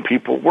functioned,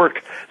 people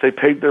worked, they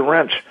paid their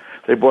rents,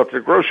 they bought their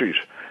groceries,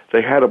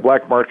 they had a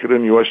black market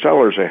in U.S.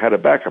 dollars, they had a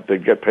backup,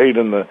 they'd get paid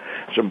in the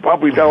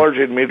Zimbabwe dollars,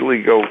 they'd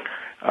immediately go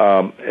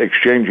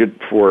exchange it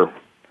for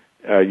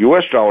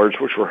U.S. dollars,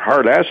 which were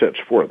hard assets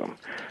for them,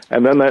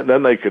 and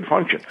then they could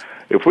function.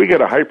 If we get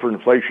a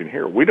hyperinflation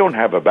here, we don't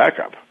have a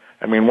backup.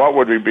 I mean, what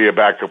would be a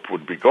backup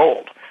would be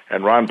gold.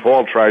 And Ron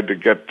Paul tried to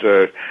get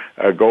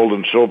gold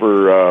and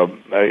silver,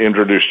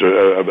 introduced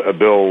a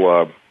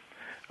bill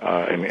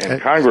in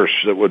Congress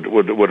that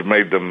would have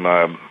made them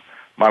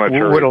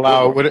monetary.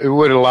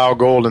 Would allow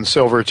gold and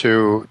silver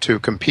to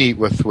compete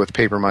with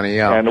paper money,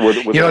 yeah. And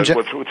with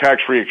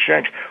tax-free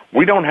exchange.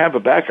 We don't have a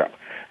backup.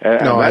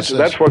 And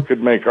that's what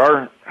could make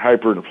our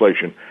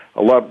hyperinflation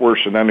a lot worse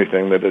than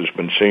anything that has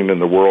been seen in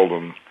the world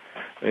in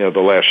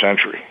the last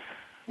century.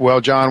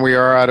 Well, John, we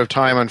are out of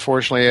time,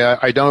 unfortunately.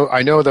 I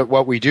know that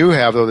what we do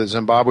have, though, that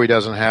Zimbabwe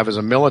doesn't have, is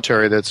a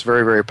military that's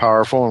very, very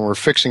powerful, and we're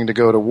fixing to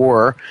go to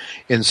war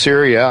in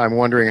Syria. I'm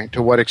wondering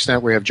to what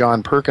extent we have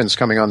John Perkins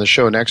coming on the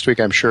show next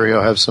week. I'm sure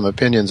he'll have some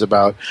opinions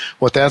about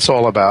what that's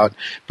all about.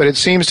 But it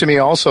seems to me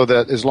also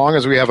that as long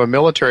as we have a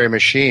military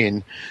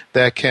machine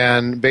that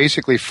can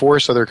basically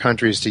force other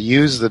countries to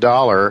use the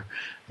dollar,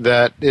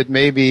 that it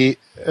may be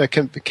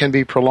can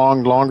be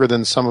prolonged longer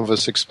than some of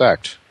us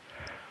expect.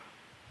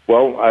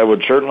 Well, I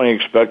would certainly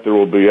expect there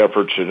will be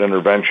efforts at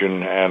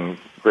intervention and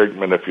great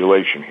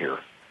manipulation here.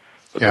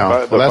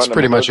 But that's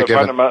pretty much a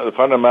given. The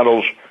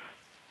fundamentals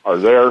are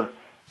there.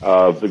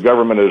 The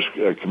government is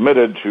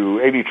committed to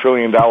 $80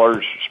 trillion,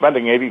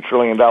 spending $80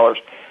 trillion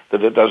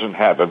that it doesn't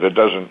have. If it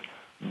doesn't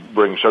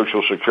bring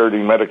Social Security,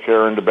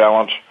 Medicare into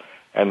balance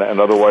and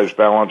otherwise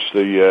balance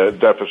the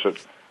deficit,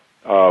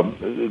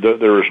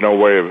 there is no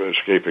way of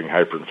escaping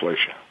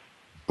hyperinflation.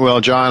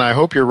 Well, John, I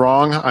hope you're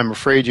wrong. I'm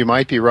afraid you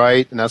might be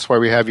right, and that's why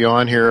we have you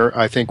on here.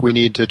 I think we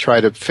need to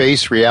try to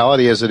face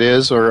reality as it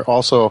is. We're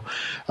also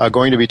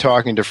going to be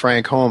talking to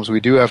Frank Holmes. We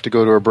do have to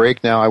go to a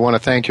break now. I want to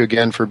thank you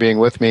again for being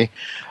with me,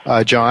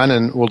 John,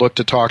 and we'll look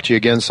to talk to you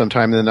again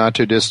sometime in the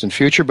not-too-distant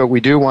future. But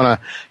we do want to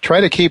try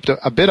to keep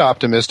a bit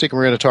optimistic, and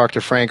we're going to talk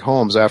to Frank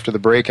Holmes after the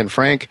break. And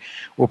Frank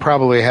will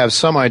probably have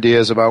some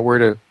ideas about where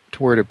to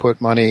put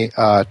money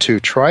to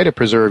try to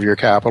preserve your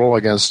capital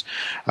against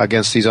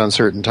these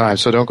uncertain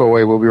times. So don't go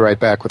away. We'll be right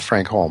back with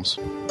Frank Holmes.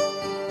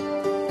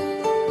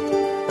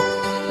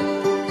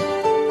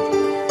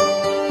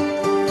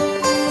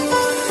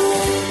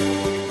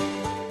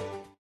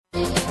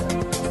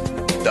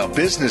 The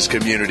business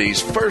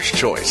community's first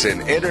choice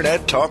in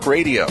Internet Talk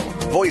Radio.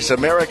 Voice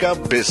America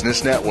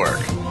Business Network.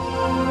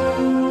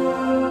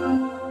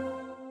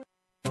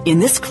 In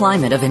this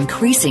climate of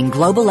increasing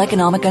global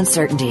economic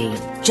uncertainty,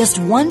 just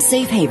one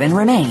safe haven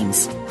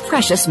remains: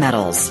 precious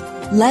metals.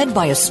 Led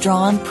by a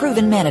strong,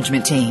 proven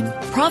management team,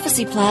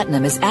 Prophecy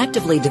Platinum is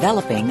actively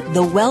developing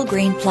the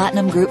Wellgreen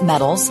Platinum Group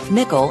metals,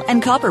 nickel,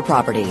 and copper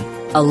property.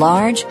 A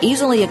large,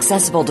 easily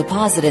accessible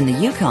deposit in the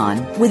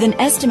Yukon with an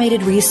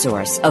estimated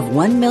resource of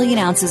 1 million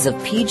ounces of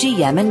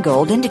PGM and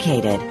gold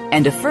indicated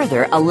and a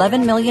further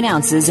 11 million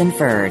ounces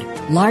inferred.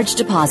 Large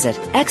deposit,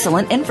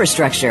 excellent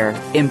infrastructure,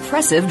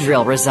 impressive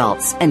drill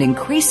results, and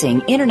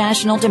increasing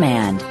international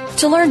demand.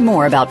 To learn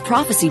more about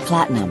Prophecy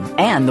Platinum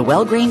and the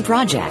Wellgreen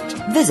Project,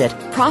 visit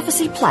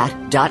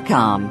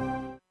prophecyplat.com.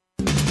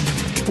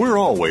 We're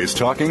always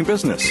talking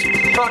business.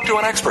 Talk to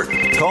an expert.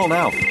 Call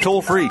now,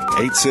 toll free,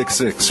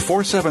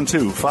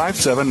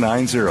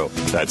 866-472-5790.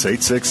 That's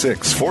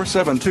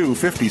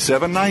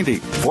 866-472-5790.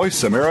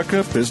 Voice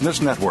America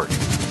Business Network.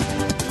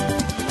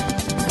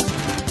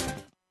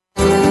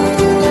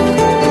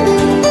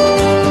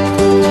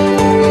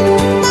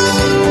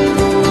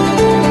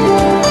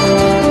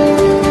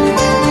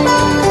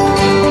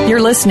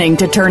 You're listening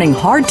to Turning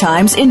Hard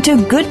Times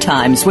into Good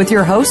Times with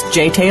your host,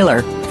 Jay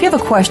Taylor. If you have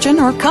a question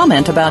or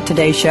comment about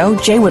today's show,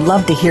 Jay would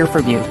love to hear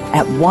from you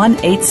at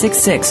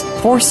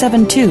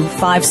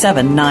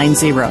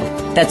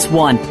 1-866-472-5790. That's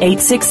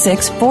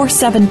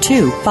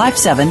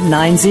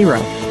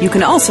 1-866-472-5790. You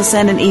can also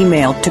send an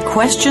email to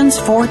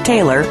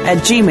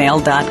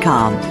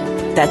questionsfortaylor@gmail.com.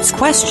 That's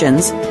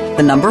questions,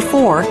 the number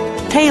 4,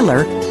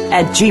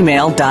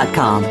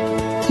 Taylor@gmail.com.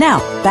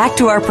 Now, back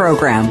to our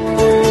program.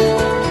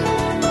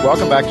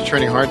 Welcome back to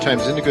Turning Hard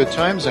Times into Good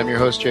Times. I'm your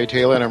host, Jay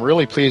Taylor, and I'm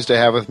really pleased to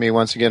have with me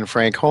once again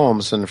Frank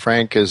Holmes. And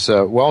Frank is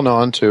well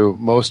known to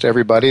most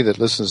everybody that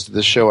listens to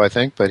this show, I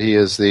think, but he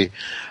is the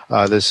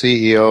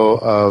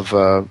CEO of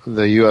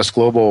the U.S.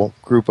 Global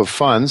Group of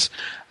Funds.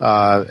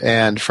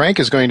 And Frank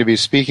is going to be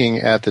speaking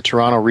at the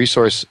Toronto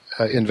Resource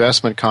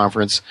Investment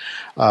Conference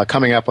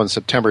coming up on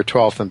September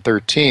 12th and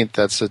 13th.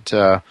 That's at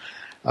the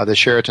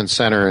Sheraton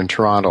Centre in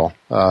Toronto,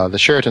 the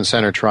Sheraton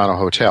Centre Toronto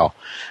Hotel.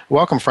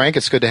 Welcome, Frank.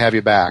 It's good to have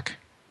you back.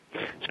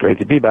 It's great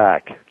to be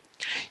back.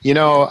 You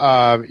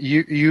know,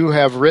 you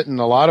have written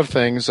a lot of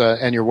things,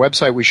 and your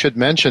website, we should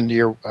mention,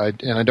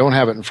 and I don't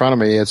have it in front of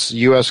me, it's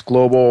US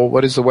Global,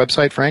 what is the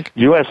website, Frank?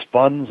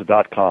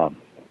 USfunds.com.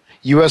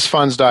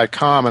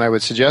 usfunds.com, and I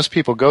would suggest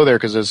people go there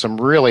because there's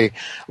a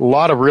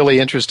lot of really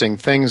interesting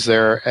things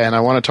there, and I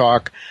want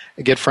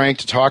to get Frank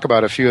to talk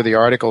about a few of the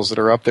articles that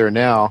are up there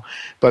now.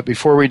 But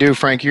before we do,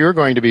 Frank, you're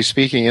going to be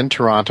speaking in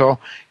Toronto.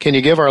 Can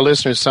you give our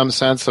listeners some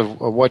sense of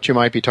what you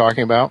might be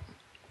talking about?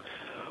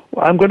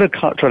 Well, I'm going to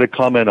try to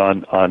comment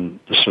on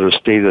the sort of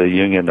state of the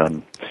union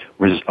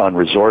on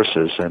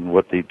resources and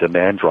what the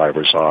demand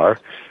drivers are.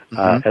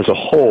 As a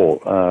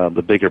whole,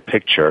 the bigger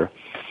picture,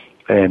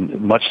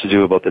 and much to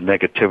do about the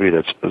negativity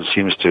that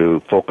seems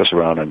to focus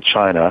around in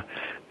China,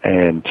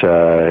 and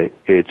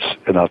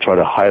I'll try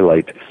to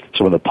highlight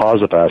some of the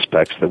positive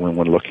aspects that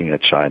when looking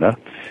at China,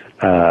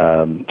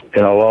 and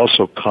I'll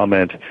also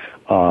comment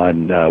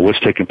on what's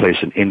taking place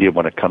in India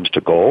when it comes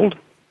to gold.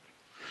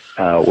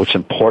 What's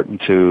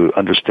important to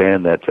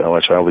understand that,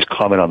 which I always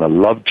comment on the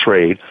love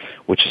trade,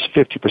 which is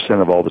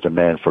 50% of all the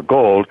demand for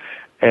gold,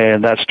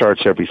 and that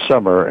starts every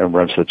summer and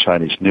runs to the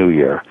Chinese New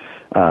Year.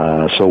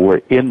 So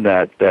we're in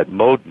that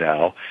mode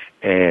now,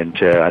 and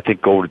I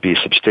think gold would be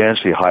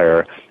substantially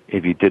higher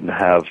if you didn't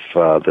have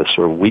the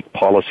sort of weak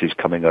policies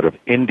coming out of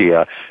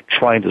India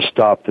trying to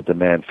stop the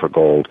demand for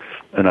gold.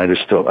 And I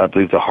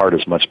believe the heart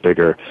is much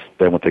bigger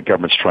than what the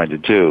government's trying to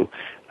do.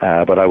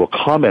 But I will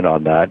comment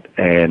on that,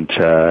 and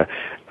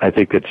I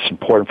think it's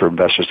important for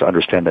investors to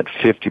understand that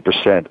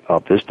 50%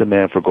 of this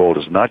demand for gold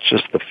is not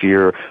just the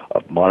fear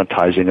of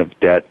monetizing of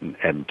debt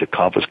and the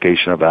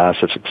confiscation of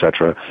assets,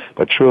 etc.,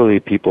 but truly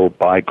people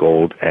buy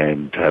gold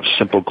and have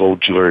simple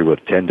gold jewelry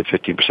with 10 to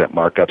 15%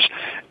 markups.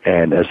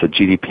 And as the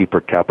GDP per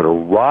capita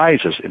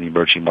rises in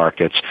emerging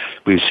markets,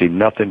 we see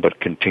nothing but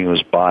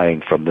continuous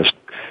buying from this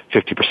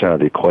 50%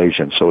 of the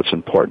equation. So it's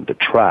important to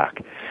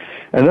track.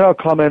 And then I'll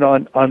comment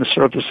on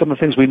sort of some of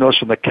the things we notice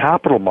from the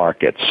capital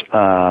markets,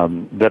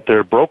 that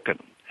they're broken.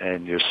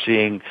 And you're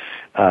seeing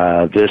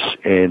this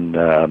in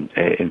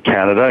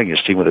Canada, and you're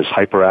seeing with this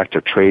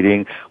hyperactive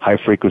trading, high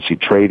frequency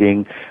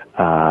trading,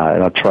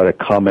 and I'll try to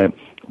comment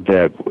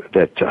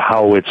that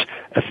how it's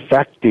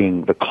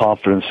affecting the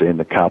confidence in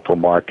the capital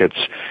markets,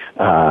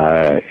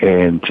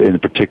 and in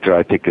particular,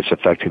 I think it's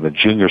affecting the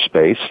junior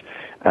space.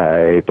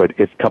 But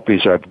if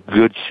companies have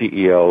good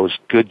CEOs,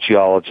 good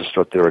geologists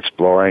out there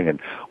exploring,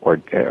 or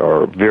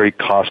very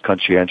cost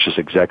conscientious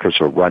executives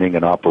who are running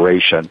an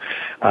operation,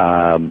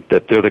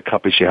 that they're the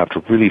companies you have to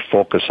really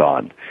focus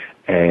on.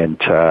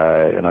 And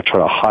I try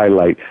to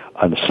highlight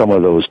on some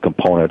of those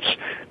components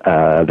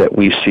that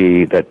we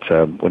see that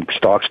when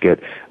stocks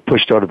get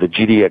pushed out of the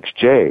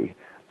GDXJ,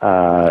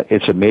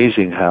 it's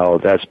amazing how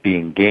that's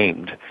being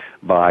gamed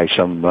by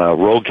some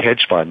rogue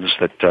hedge funds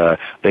that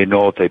they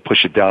know if they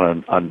push it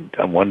down on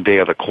one day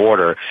of the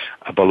quarter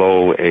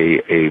below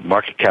a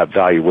market cap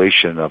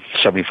valuation of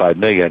 $75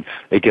 million,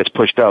 it gets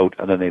pushed out,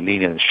 and then they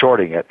lean in and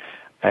shorting it.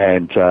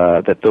 And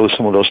that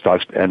some of those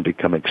stocks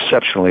become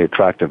exceptionally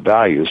attractive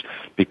values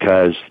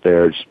because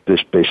they're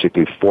just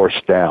basically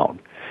forced down.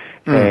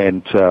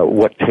 And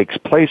what takes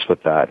place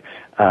with that?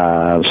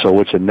 So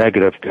what's a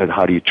negative, and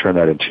how do you turn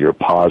that into your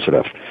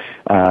positive?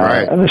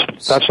 Right. And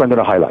that's what I'm going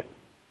to highlight.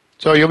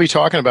 So you'll be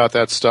talking about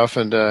that stuff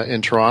in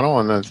Toronto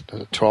on the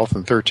 12th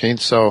and 13th.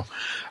 So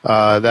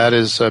that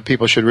is,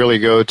 people should really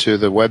go to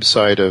the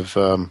website of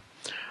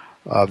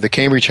the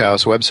Cambridge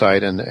House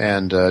website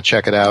and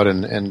check it out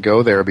and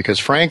go there, because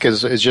Frank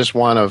is just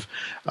one of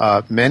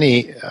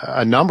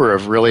a number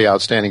of really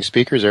outstanding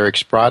speakers. Eric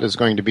Sprott is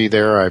going to be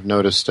there. I've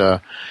noticed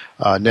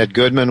Ned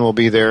Goodman will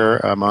be there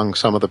among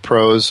some of the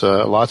pros.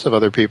 Lots of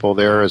other people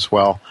there as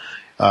well.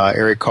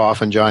 Eric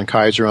Koff and John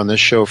Kaiser on this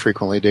show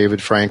frequently,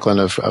 David Franklin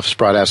of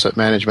Sprott Asset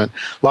Management.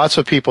 Lots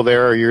of people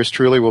there. Yours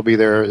truly will be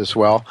there as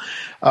well.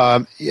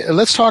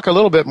 Let's talk a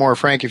little bit more,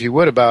 Frank, if you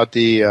would, about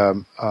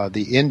the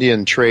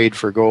Indian trade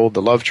for gold,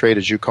 the love trade,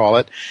 as you call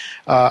it.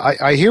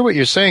 I hear what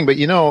you're saying, but,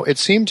 it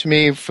seemed to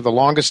me for the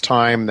longest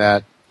time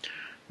that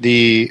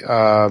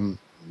Larry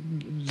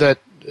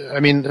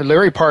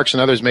Parks and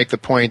others make the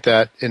point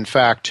that, in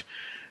fact,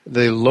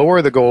 the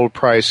lower the gold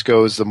price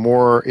goes, the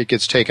more it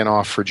gets taken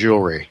off for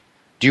jewelry.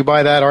 Do you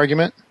buy that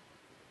argument?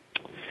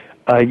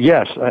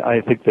 Yes, I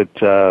think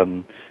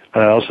that.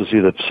 I also see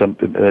that some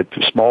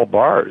small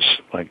bars,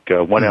 like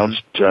 1 ounce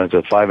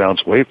to 5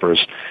 ounce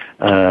wafers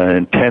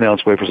and 10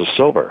 ounce wafers of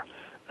silver,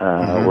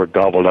 were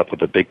gobbled up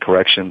with a big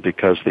correction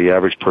because the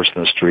average person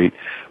in the street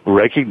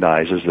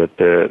recognizes that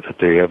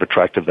they have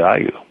attractive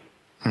value.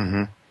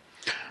 Mm-hmm.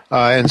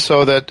 And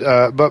so that,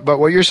 but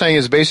what you're saying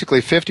is basically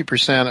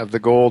 50% of the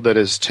gold that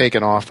is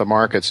taken off the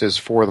markets is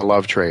for the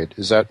love trade.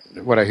 Is that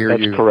what I hear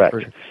you? That's correct.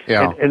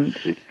 Yeah. And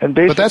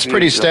but that's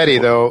pretty steady,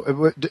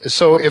 though.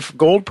 So if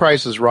gold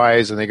prices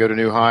rise and they go to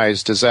new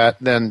highs, does that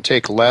then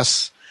take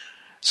less?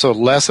 So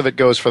less of it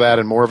goes for that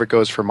and more of it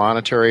goes for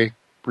monetary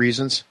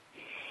reasons?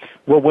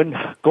 Well, when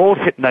gold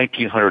hit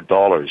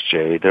 $1,900,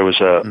 Jay, there was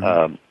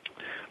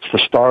the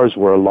stars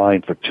were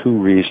aligned for two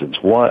reasons.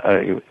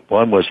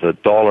 One was the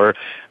dollar,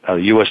 the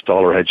U.S.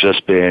 dollar had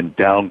just been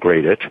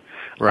downgraded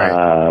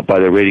by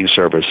the rating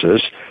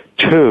services.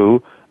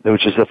 Two,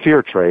 which is the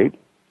fear trade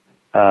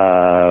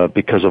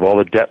because of all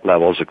the debt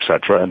levels,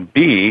 etc. And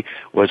B,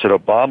 was that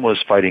Obama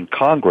was fighting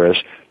Congress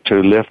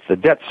to lift the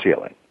debt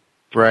ceiling.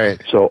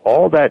 Right. So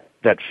all that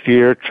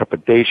fear,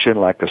 trepidation,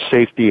 lack of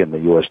safety in the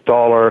U.S.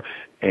 dollar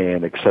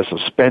and excessive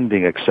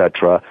spending,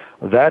 etc.,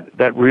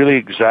 that really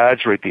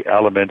exaggerate the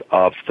element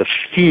of the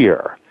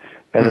fear.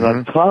 And then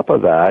on top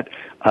of that,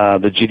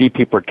 the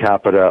GDP per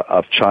capita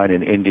of China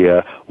and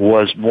India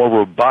was more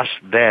robust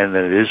then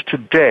than it is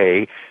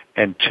today.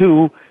 And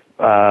two,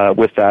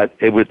 with that,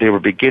 they were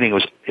beginning, it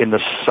was in the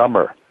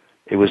summer.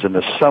 It was in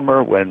the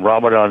summer when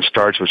Ramadan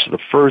starts, which is the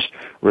first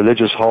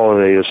religious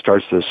holiday that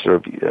starts this sort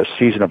of a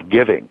season of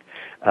giving.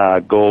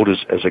 Gold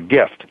as a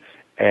gift.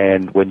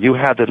 And when you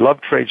had the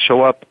love trade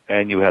show up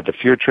and you had the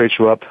fear trade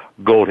show up,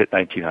 gold hit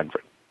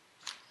 1900.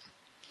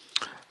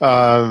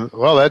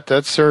 Well,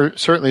 that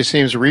certainly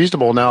seems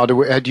reasonable. Now,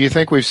 do you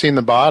think we've seen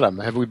the bottom?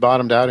 Have we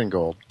bottomed out in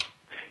gold?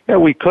 Yeah,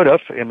 we could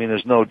have. I mean,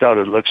 there's no doubt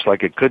it looks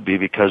like it could be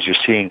because you're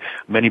seeing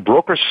many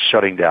brokers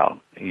shutting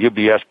down.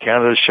 UBS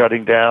Canada is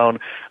shutting down,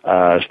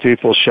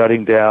 Stifel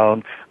shutting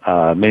down,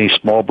 many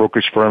small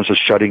brokerage firms are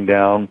shutting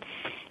down.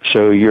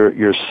 So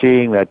you're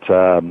seeing that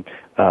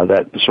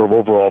that sort of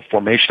overall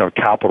formation of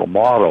capital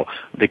model,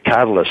 the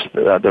catalysts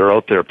that are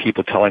out there,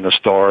 people telling a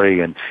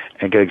story and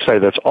getting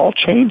excited. That's all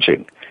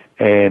changing,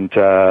 and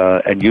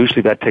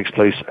usually that takes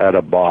place at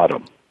a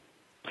bottom.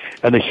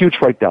 And the huge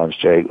write-downs,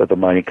 Jay, of the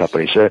mining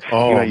companies. US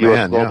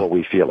Global,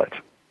 we feel it.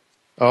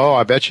 Oh,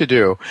 I bet you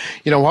do.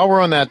 While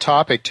we're on that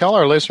topic, tell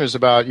our listeners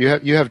about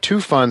you have two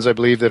funds, I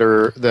believe,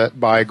 that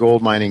buy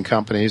gold mining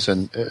companies,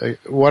 and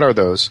what are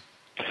those?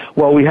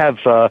 Well, we have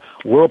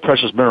World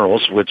Precious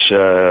Minerals, which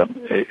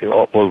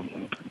will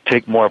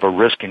take more of a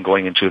risk in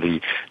going into the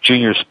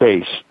junior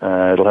space.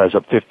 It has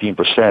up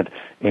 15%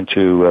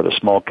 into the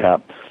small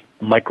cap,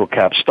 micro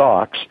cap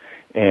stocks.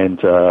 And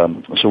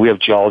so we have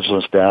geologists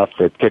and staff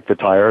that kick the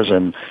tires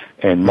and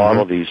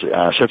model these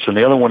assets. And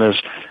the other one is,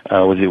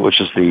 which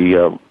is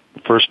the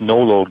first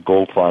no-load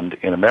gold fund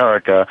in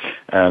America,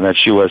 and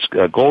that's U.S.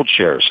 Gold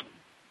Shares.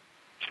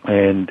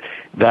 And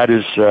that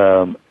is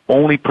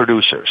only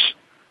producers.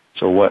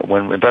 So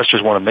when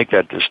investors want to make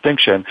that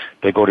distinction,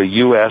 they go to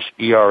US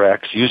ERX,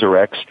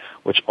 UserX,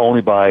 which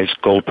only buys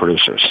gold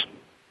producers.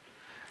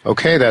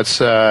 Okay,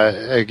 that's,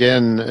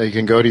 again, you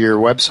can go to your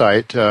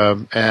website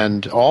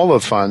and all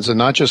of funds, and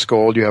not just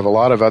gold. You have a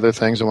lot of other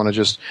things. I want to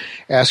just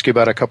ask you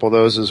about a couple of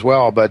those as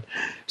well. But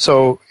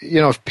so,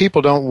 if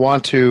people don't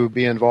want to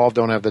be involved,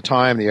 don't have the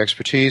time, the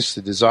expertise,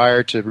 the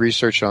desire to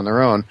research on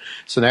their own,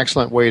 it's an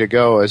excellent way to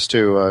go as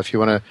to if you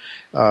want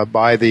to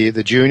buy the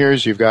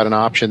juniors, you've got an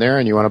option there,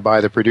 and you want to buy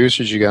the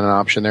producers, you've got an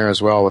option there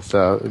as well with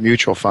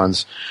mutual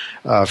funds.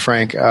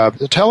 Frank,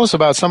 tell us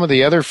about some of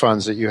the other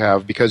funds that you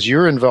have, because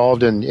you're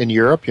involved in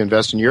Europe. You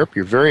invest in Europe.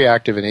 You're very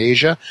active in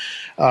Asia,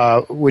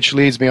 which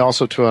leads me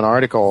also to an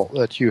article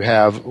that you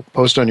have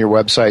posted on your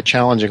website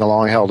challenging a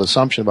long-held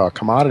assumption about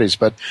commodities.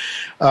 But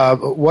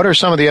what are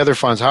some of the other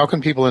funds? How can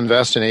people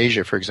invest in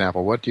Asia, for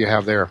example? What do you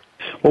have there?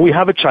 Well, we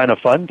have a China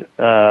fund,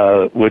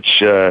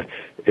 which is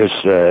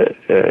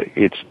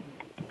it's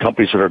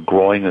companies that are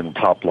growing in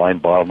top line,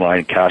 bottom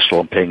line, cash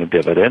flow, and paying a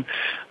dividend.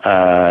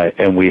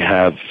 And we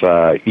have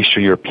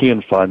Eastern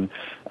European fund,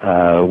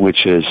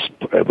 which is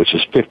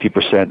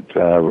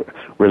 50%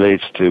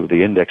 relates to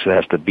the index that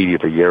has to beat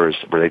every year is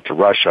related to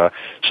Russia.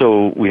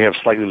 So we have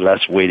slightly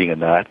less weighting in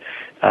that.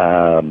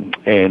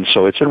 And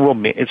so it's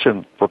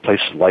in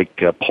places like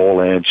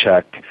Poland,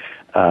 Czech,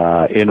 as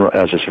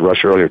I said,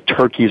 Russia earlier.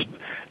 Turkey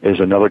is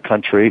another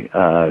country.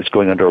 It's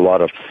going under a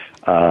lot of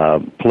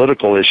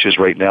political issues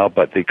right now,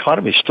 but the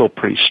economy is still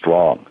pretty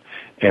strong.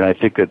 And I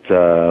think that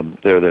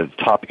they're the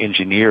top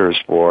engineers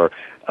for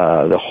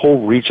the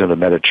whole region of the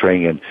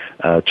Mediterranean,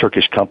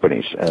 Turkish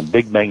companies and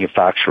big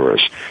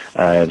manufacturers.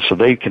 And so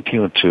they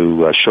continue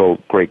to show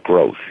great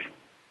growth.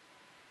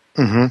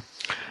 Mm-hmm.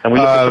 And we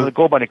look at some of the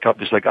gold mining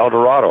companies like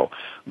Eldorado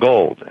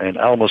Gold, and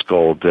Alamos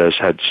Gold has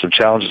had some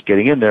challenges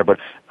getting in there, but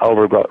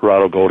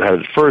Eldorado Gold had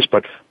it first,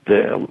 but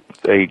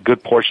a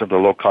good portion of the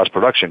low-cost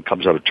production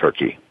comes out of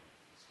Turkey.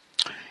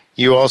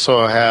 You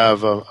also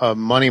have a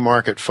money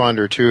market fund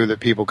or two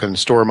that people can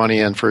store money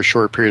in for a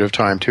short period of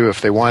time too,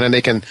 if they want, and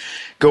they can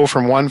go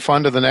from one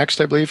fund to the next.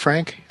 I believe,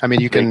 Frank. I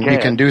mean, you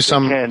can do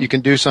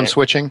some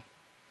switching,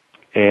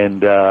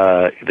 and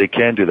they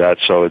can do that.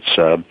 So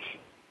it's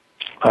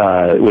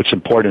what's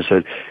important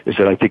is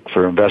that I think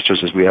for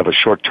investors is we have a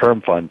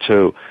short-term fund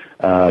too,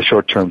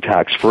 short-term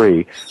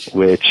tax-free,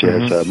 which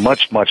is a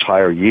much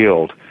higher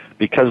yield.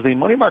 Because the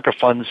money market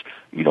funds,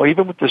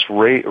 even with this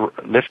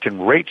lift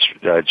in rates,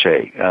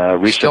 Jay,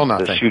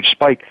 recently this huge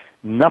spike,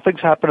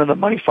 nothing's happened in the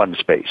money fund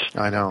space.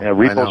 I know.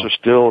 Repos are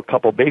still a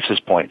couple basis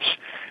points.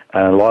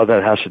 And a lot of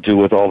that has to do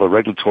with all the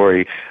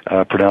regulatory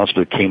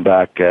pronouncements that came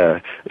back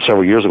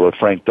several years ago with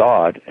Frank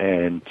Dodd.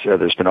 And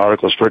there's been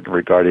articles written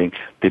regarding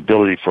the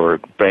ability for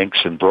banks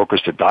and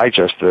brokers to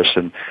digest this.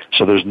 And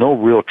so there's no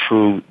real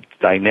true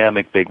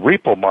dynamic big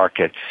repo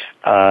market.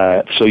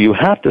 So you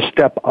have to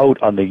step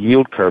out on the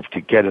yield curve to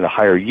get a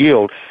higher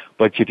yield.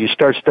 But if you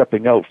start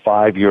stepping out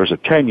 5 years or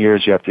 10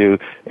 years, you have to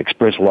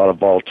experience a lot of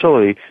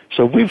volatility.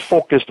 So we've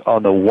focused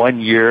on the 1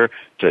 year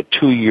to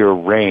 2 year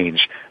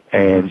range.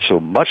 And so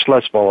much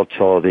less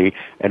volatility.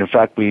 And in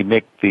fact, we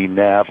make the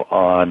NAV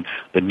on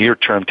the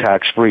near-term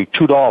tax-free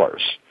 $2.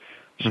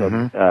 So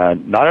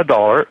not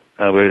 $1,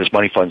 where its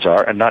money funds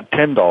are, and not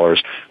 $10.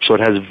 So it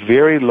has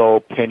very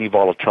low penny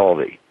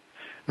volatility.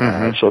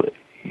 So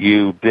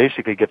you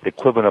basically get the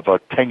equivalent of a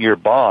 10-year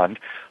bond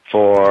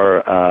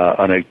for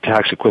on a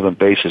tax equivalent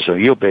basis, a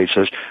yield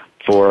basis,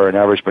 for an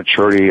average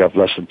maturity of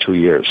less than 2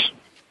 years.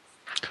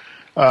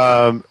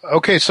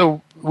 Okay,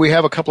 so we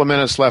have a couple of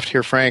minutes left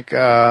here, Frank.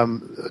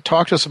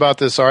 Talk to us about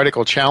this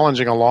article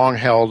challenging a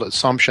long-held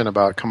assumption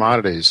about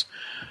commodities.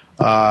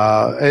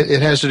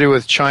 It has to do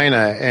with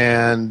China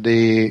and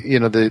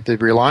the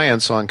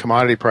reliance on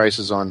commodity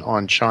prices on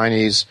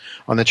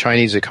the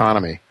Chinese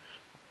economy.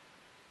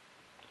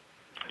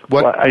 Go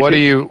ahead.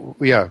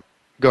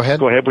 Go ahead.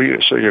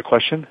 So your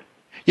question?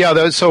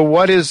 Yeah. So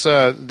what is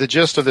the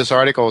gist of this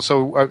article?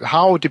 So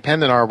how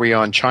dependent are we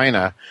on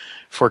China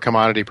for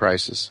commodity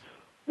prices?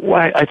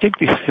 Well, I think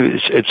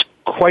it's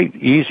quite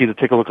easy to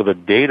take a look at the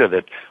data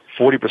that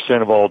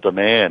 40% of all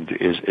demand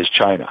is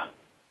China.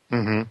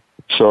 Mm-hmm.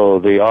 So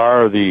they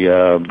are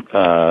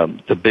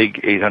the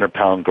big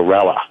 800-pound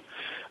gorilla.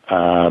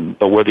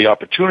 But where the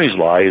opportunities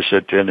lie is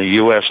that in the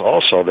U.S.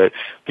 also that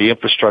the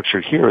infrastructure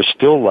here is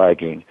still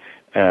lagging.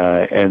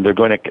 And they're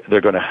going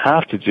to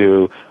have to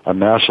do a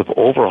massive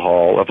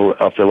overhaul of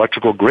the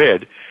electrical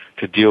grid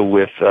to deal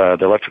with the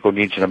electrical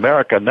needs in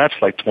America, and that's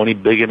like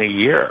 $20 billion a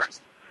year.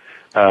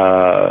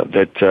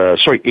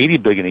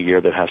 $80 billion a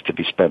year that has to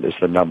be spent is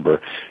the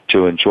number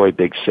to enjoy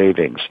big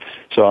savings.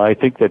 So I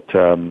think that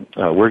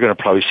we're going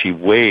to probably see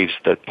waves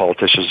that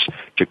politicians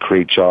to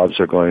create jobs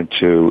are going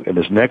to, in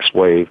this next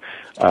wave,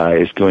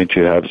 is going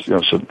to have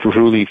some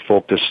truly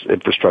focused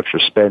infrastructure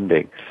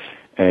spending.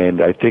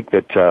 And I think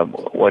that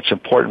what's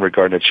important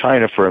regarding to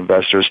China for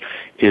investors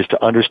is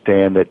to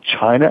understand that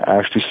China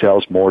actually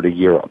sells more to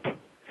Europe.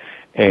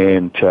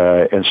 And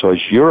so as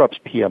Europe's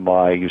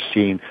PMI, you've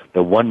seen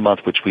the 1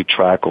 month which we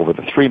track over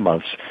the 3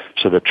 months.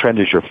 So the trend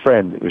is your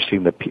friend. We're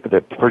seeing the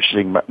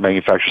Purchasing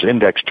Manufacturers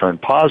Index turn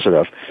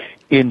positive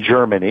in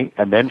Germany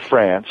and then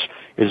France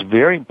is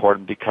very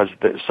important because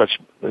there's such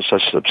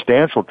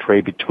substantial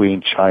trade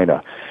between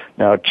China.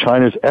 Now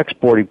China's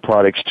exporting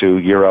products to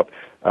Europe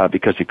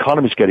because the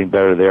economy is getting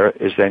better there,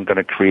 is then going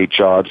to create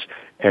jobs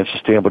and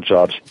sustainable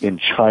jobs in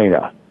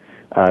China.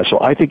 So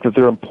I think that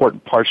they're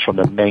important parts from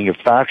the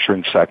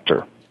manufacturing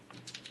sector.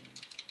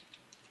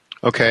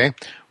 Okay.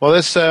 Well,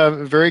 that's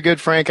very good,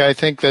 Frank. I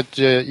think that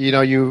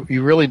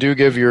you really do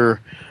give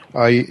your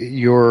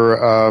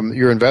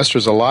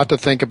investors a lot to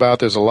think about.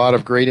 There's a lot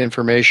of great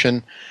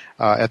information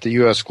at the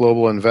U.S.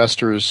 Global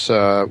Investors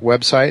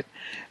website.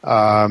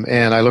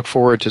 And I look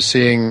forward to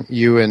seeing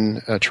you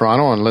in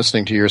Toronto and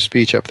listening to your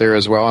speech up there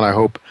as well. And I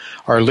hope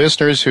our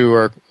listeners who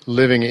are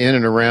living in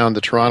and around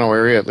the Toronto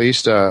area at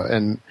least,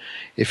 and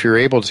if you're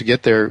able to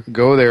get there,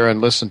 go there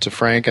and listen to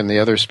Frank and the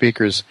other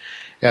speakers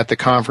at the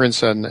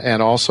conference,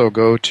 and also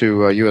go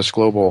to U.S.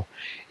 Global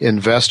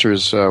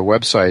Investors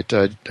website.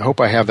 I hope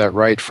I have that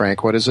right,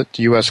 Frank. What is it?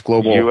 U.S.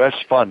 Global... U.S.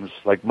 Funds,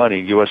 like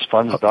money,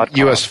 usfunds.com.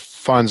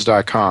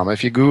 USfunds.com.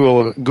 If you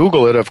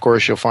Google it, of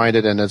course, you'll find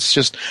it, and it's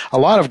just a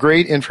lot of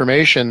great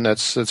information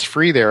that's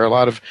free there. A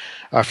lot of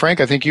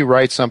Frank, I think you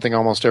write something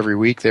almost every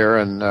week there,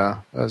 and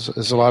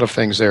there's a lot of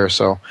things there.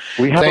 So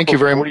we have thank you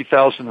very much.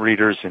 40,000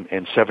 readers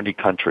in 70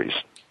 countries.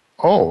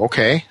 Oh,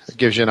 okay. That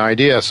gives you an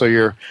idea. So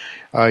your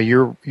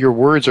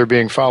words are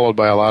being followed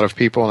by a lot of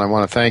people, and I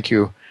want to thank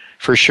you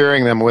for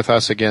sharing them with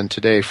us again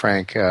today,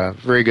 Frank.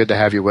 Very good to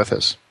have you with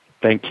us.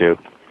 Thank you.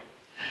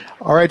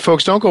 All right,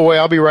 folks, don't go away.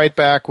 I'll be right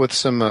back with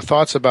some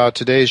thoughts about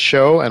today's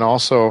show and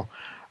also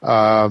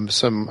a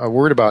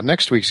word about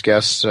next week's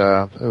guests,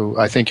 who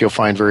I think you'll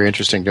find very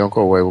interesting. Don't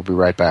go away. We'll be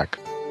right back.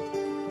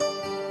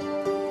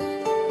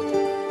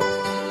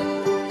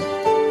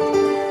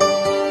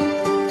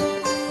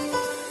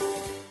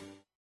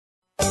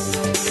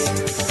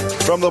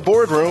 From the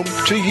boardroom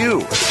to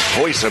you,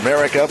 Voice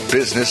America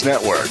Business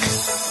Network.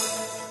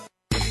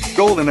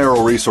 Golden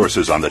Arrow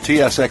Resources on the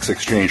TSX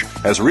Exchange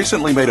has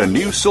recently made a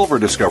new silver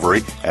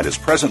discovery and is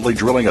presently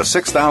drilling a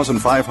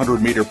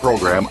 6,500-meter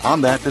program on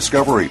that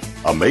discovery.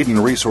 A maiden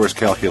resource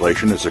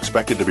calculation is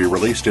expected to be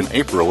released in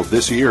April of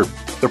this year.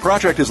 The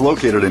project is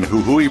located in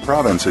Jujuy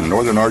Province in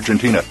northern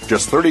Argentina,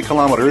 just 30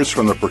 kilometers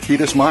from the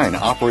Pirquitas mine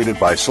operated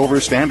by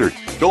Silver Standard.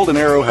 Golden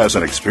Arrow has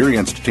an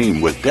experienced team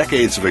with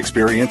decades of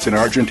experience in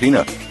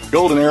Argentina.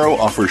 Golden Arrow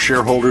offers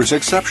shareholders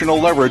exceptional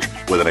leverage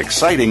with an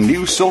exciting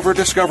new silver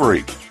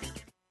discovery.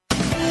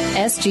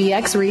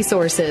 SGX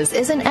Resources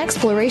is an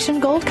exploration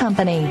gold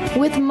company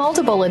with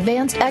multiple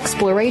advanced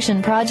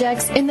exploration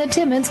projects in the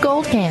Timmins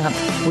Gold Camp.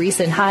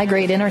 Recent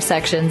high-grade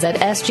intersections at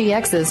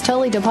SGX's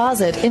Tully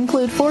deposit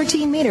include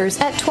 14 meters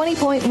at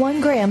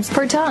 20.1 grams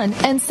per ton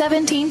and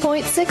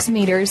 17.6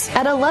 meters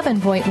at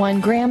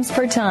 11.1 grams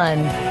per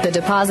ton. The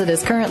deposit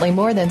is currently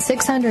more than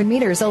 600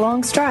 meters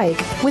along strike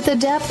with a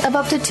depth of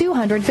up to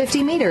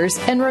 250 meters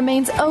and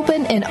remains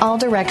open in all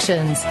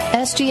directions.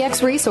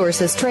 SGX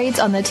Resources trades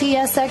on the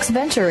TSX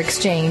Venture Exchange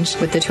exchange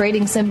with the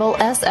trading symbol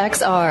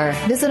SXR.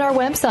 Visit our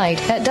website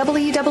at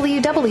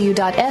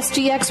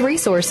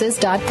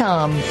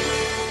www.sgxresources.com.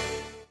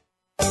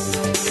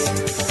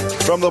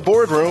 From the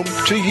boardroom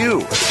to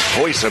you,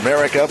 Voice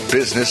America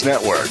Business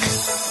Network.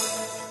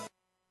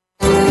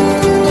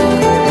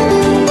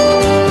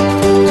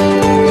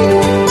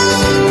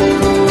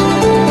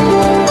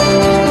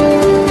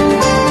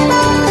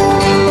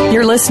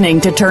 You're listening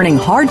to Turning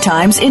Hard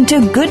Times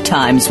into Good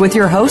Times with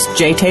your host,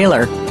 Jay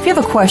Taylor. If you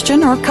have a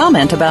question or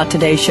comment about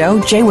today's show,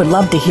 Jay would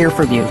love to hear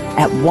from you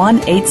at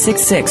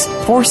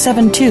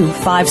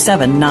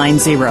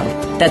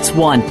 1-866-472-5790. That's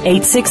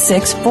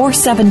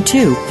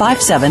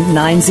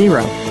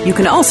 1-866-472-5790. You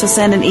can also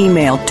send an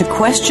email to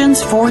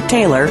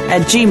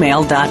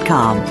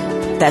questionsfortaylor@gmail.com.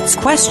 That's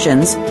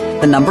questions,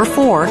 the number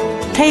 4,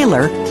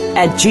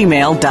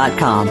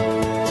 Taylor@gmail.com.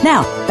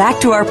 Now, back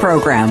to our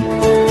program.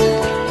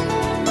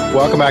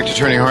 Welcome back to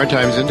Turning Hard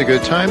Times into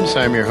Good Times.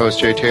 I'm your host,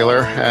 Jay Taylor,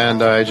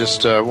 and I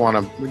just want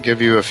to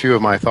give you a few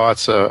of my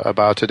thoughts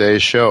about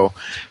today's show.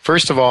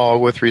 First of all,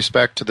 with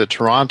respect to the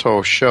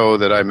Toronto show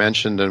that I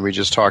mentioned and we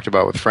just talked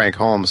about with Frank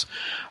Holmes,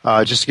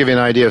 just to give you an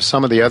idea of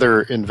some of the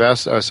other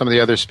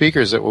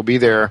speakers that will be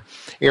there.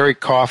 Eric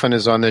Coffin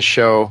is on this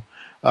show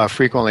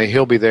frequently.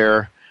 He'll be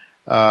there.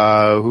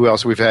 Who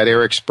else? We've had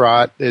Eric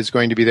Sprott is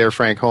going to be there.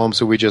 Frank Holmes,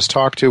 who we just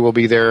talked to, will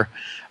be there.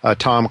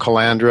 Tom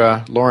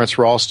Calandra, Lawrence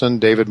Ralston,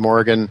 David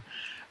Morgan,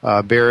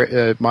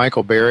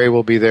 Michael Berry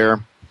will be there.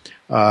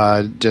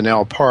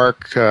 Danelle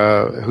Park,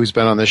 who's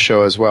been on this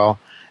show as well.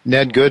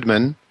 Ned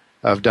Goodman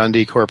of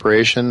Dundee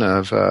Corporation,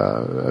 of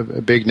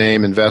a big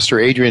name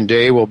investor. Adrian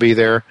Day will be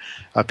there.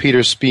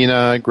 Peter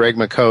Spina, Greg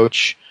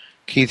McCoach,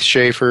 Keith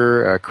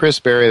Schaefer, Chris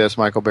Berry, that's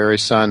Michael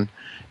Berry's son.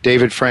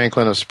 David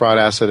Franklin of Sprott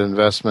Asset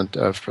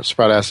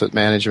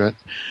Management.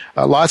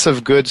 Lots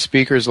of good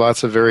speakers,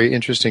 lots of very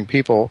interesting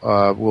people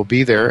will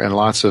be there, and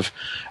lots of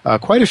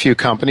quite a few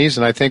companies.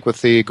 And I think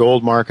with the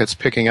gold markets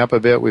picking up a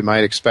bit, we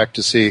might expect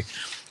to see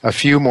a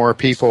few more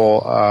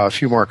people, a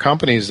few more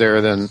companies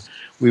there than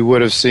we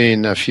would have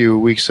seen a few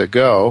weeks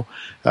ago.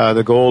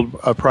 The gold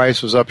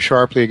price was up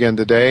sharply again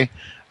today.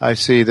 I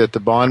see that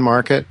the bond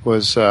market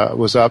was up.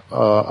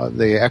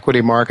 The equity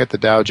market, the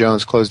Dow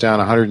Jones closed down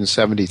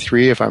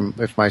 173, if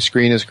my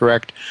screen is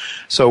correct.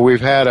 So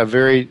we've had a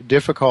very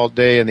difficult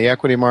day in the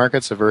equity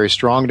markets, a very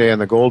strong day in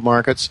the gold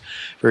markets,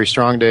 very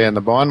strong day in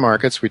the bond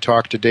markets. We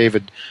talked to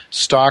David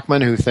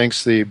Stockman, who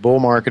thinks the bull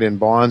market in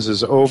bonds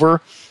is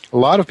over. A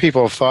lot of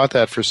people have thought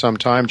that for some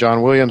time.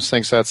 John Williams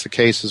thinks that's the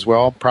case as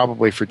well,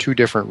 probably for two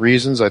different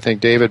reasons. I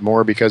think David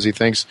more because he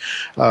thinks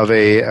of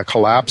a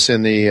collapse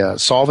in the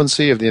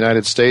solvency of the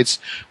United States.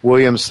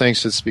 Williams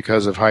thinks it's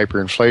because of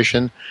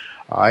hyperinflation.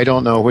 I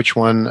don't know which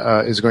one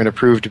is going to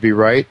prove to be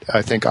right.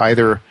 I think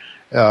either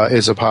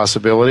is a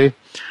possibility.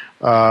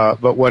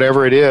 But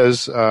whatever it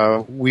is,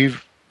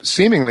 we've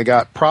seemingly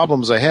got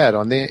problems ahead.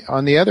 On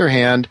the other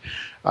hand,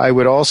 I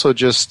would also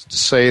just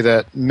say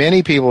that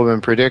many people have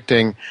been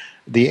predicting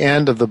the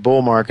end of the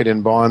bull market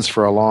in bonds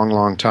for a long,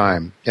 long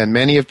time. And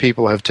many of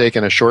people have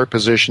taken a short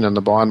position in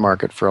the bond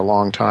market for a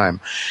long time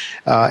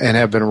and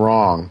have been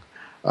wrong.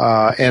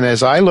 And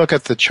as I look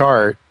at the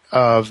chart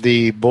of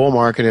the bull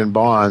market in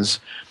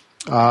bonds,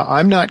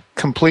 I'm not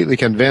completely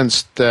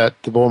convinced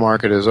that the bull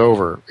market is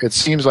over. It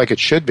seems like it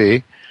should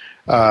be,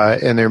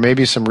 and there may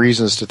be some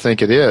reasons to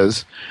think it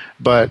is.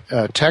 But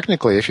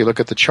technically, if you look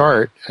at the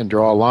chart and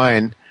draw a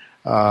line,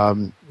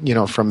 from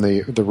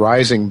the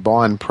rising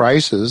bond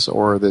prices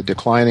or the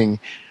declining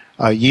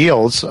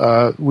yields,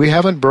 we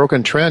haven't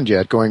broken trend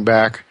yet going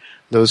back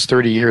those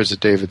 30 years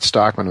that David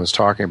Stockman was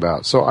talking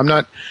about. So I'm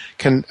not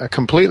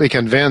completely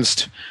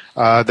convinced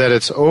that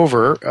it's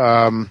over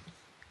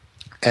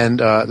and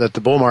that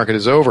the bull market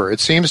is over. It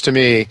seems to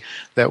me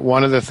that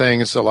one of the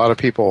things a lot of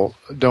people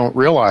don't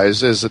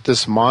realize is that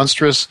this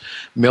monstrous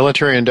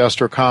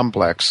military-industrial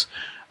complex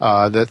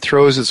that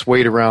throws its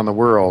weight around the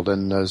world.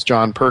 And as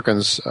John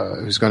Perkins,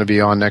 who's going to be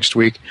on next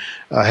week,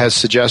 has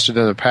suggested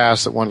in the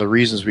past, that one of the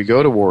reasons we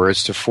go to war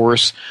is to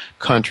force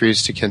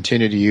countries to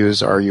continue to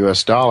use our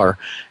U.S. dollar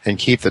and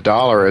keep the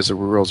dollar as the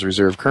world's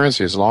reserve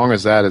currency. As long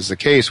as that is the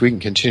case, we can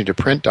continue to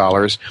print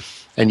dollars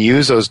and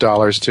use those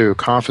dollars to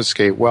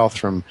confiscate wealth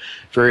from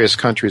various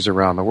countries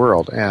around the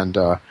world. And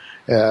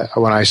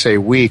when I say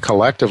we,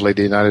 collectively,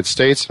 the United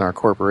States and our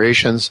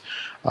corporations,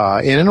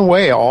 and in a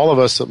way, all of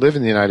us that live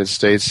in the United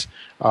States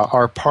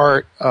are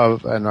part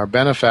of and are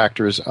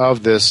benefactors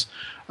of this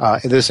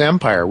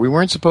empire. We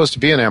weren't supposed to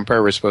be an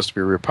empire. We're supposed to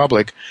be a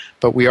republic,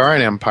 but we are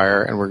an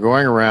empire, and we're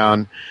going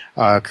around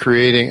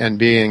creating and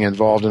being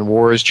involved in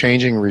wars,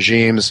 changing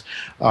regimes.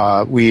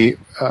 We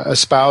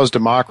espouse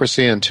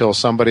democracy until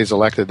somebody's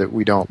elected that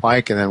we don't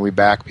like, and then we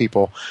back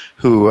people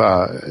who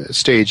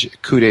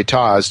stage coups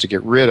d'etats to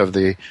get rid of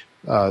the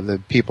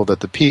people that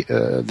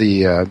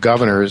the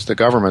governors, the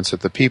governments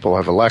that the people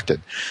have elected.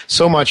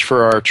 So much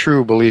for our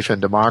true belief in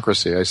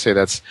democracy. I say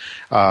that's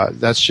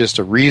just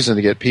a reason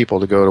to get people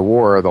to go to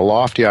war. The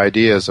lofty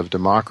ideas of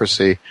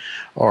democracy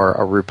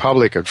a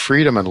republic of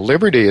freedom and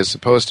liberty is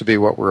supposed to be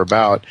what we're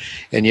about.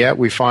 And yet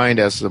we find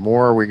as the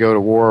more we go to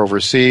war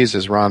overseas,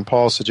 as Ron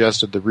Paul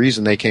suggested, the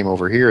reason they came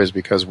over here is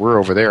because we're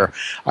over there.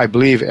 I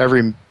believe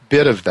every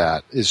bit of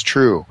that is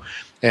true.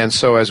 And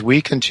so as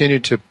we continue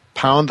to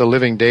pound the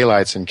living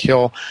daylights and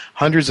kill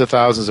hundreds of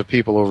thousands of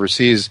people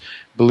overseas,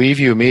 believe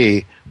you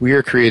me, we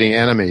are creating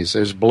enemies.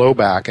 There's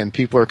blowback, and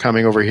people are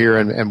coming over here,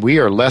 and we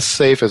are less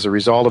safe as a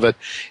result of it.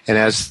 And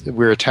as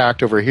we're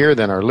attacked over here,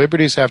 then our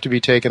liberties have to be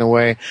taken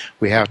away.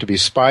 We have to be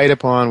spied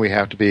upon. We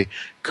have to be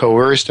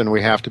coerced, and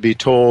we have to be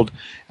told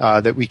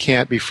that we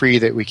can't be free,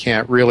 that we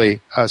can't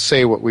really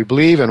say what we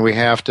believe, and we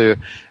have to,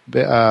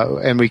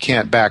 and we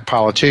can't back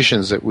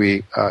politicians that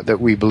we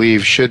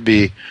believe should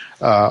be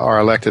our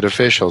elected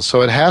officials.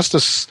 So it has to.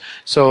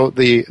 So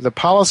the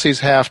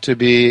policies have to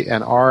be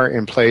and are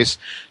in place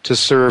to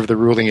serve the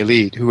ruling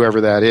elite,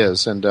 whoever that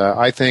is. And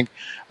I think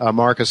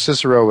Marcus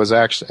Cicero was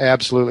actually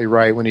absolutely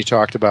right when he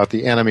talked about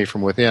the enemy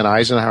from within.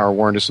 Eisenhower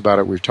warned us about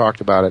it. We've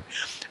talked about it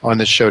on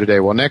this show today.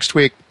 Well, next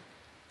week,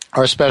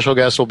 our special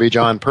guest will be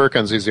John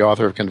Perkins. He's the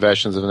author of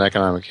Confessions of an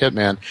Economic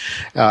Hitman.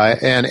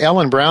 And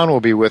Ellen Brown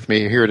will be with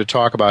me here to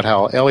talk about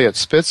how Eliot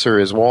Spitzer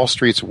is Wall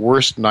Street's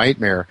worst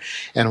nightmare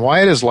and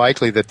why it is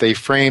likely that they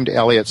framed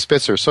Eliot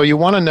Spitzer. So you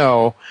want to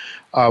know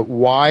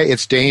why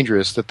it's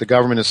dangerous that the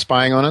government is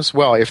spying on us?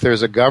 Well, if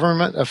there's a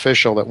government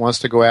official that wants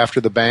to go after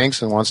the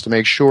banks and wants to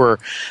make sure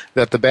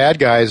that the bad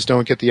guys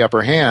don't get the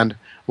upper hand,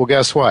 well,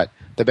 guess what?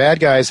 The bad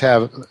guys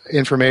have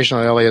information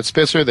on Eliot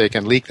Spitzer. They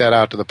can leak that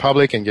out to the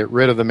public and get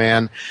rid of the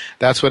man.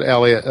 That's what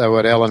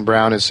Ellen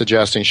Brown is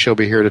suggesting. She'll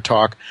be here to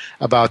talk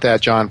about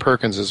that. John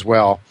Perkins as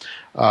well.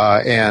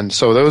 And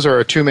so those are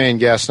our two main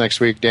guests next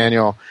week.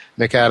 Daniel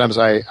McAdams,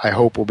 I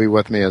hope, will be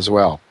with me as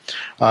well.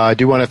 I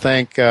do want to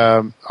thank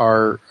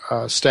our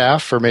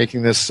staff for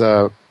making this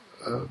show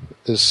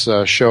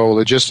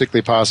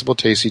logistically possible.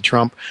 Tacey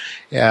Trump,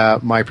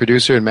 my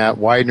producer, and Matt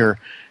Widener,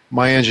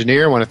 my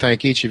engineer. I want to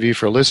thank each of you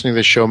for listening to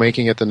this show,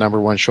 making it the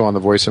 #1 show on the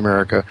Voice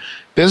America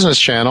Business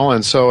Channel.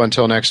 And so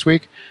until next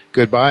week,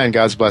 goodbye and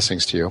God's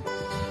blessings to you.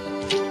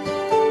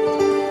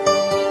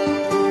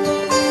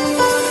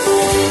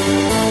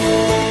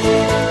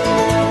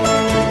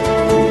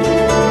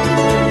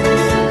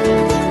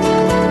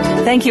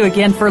 Thank you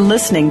again for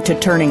listening to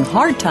Turning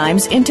Hard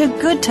Times into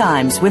Good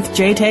Times with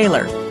Jay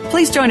Taylor.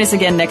 Please join us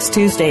again next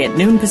Tuesday at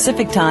noon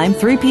Pacific Time,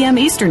 3 p.m.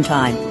 Eastern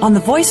Time on the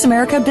Voice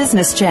America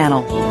Business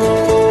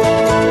Channel.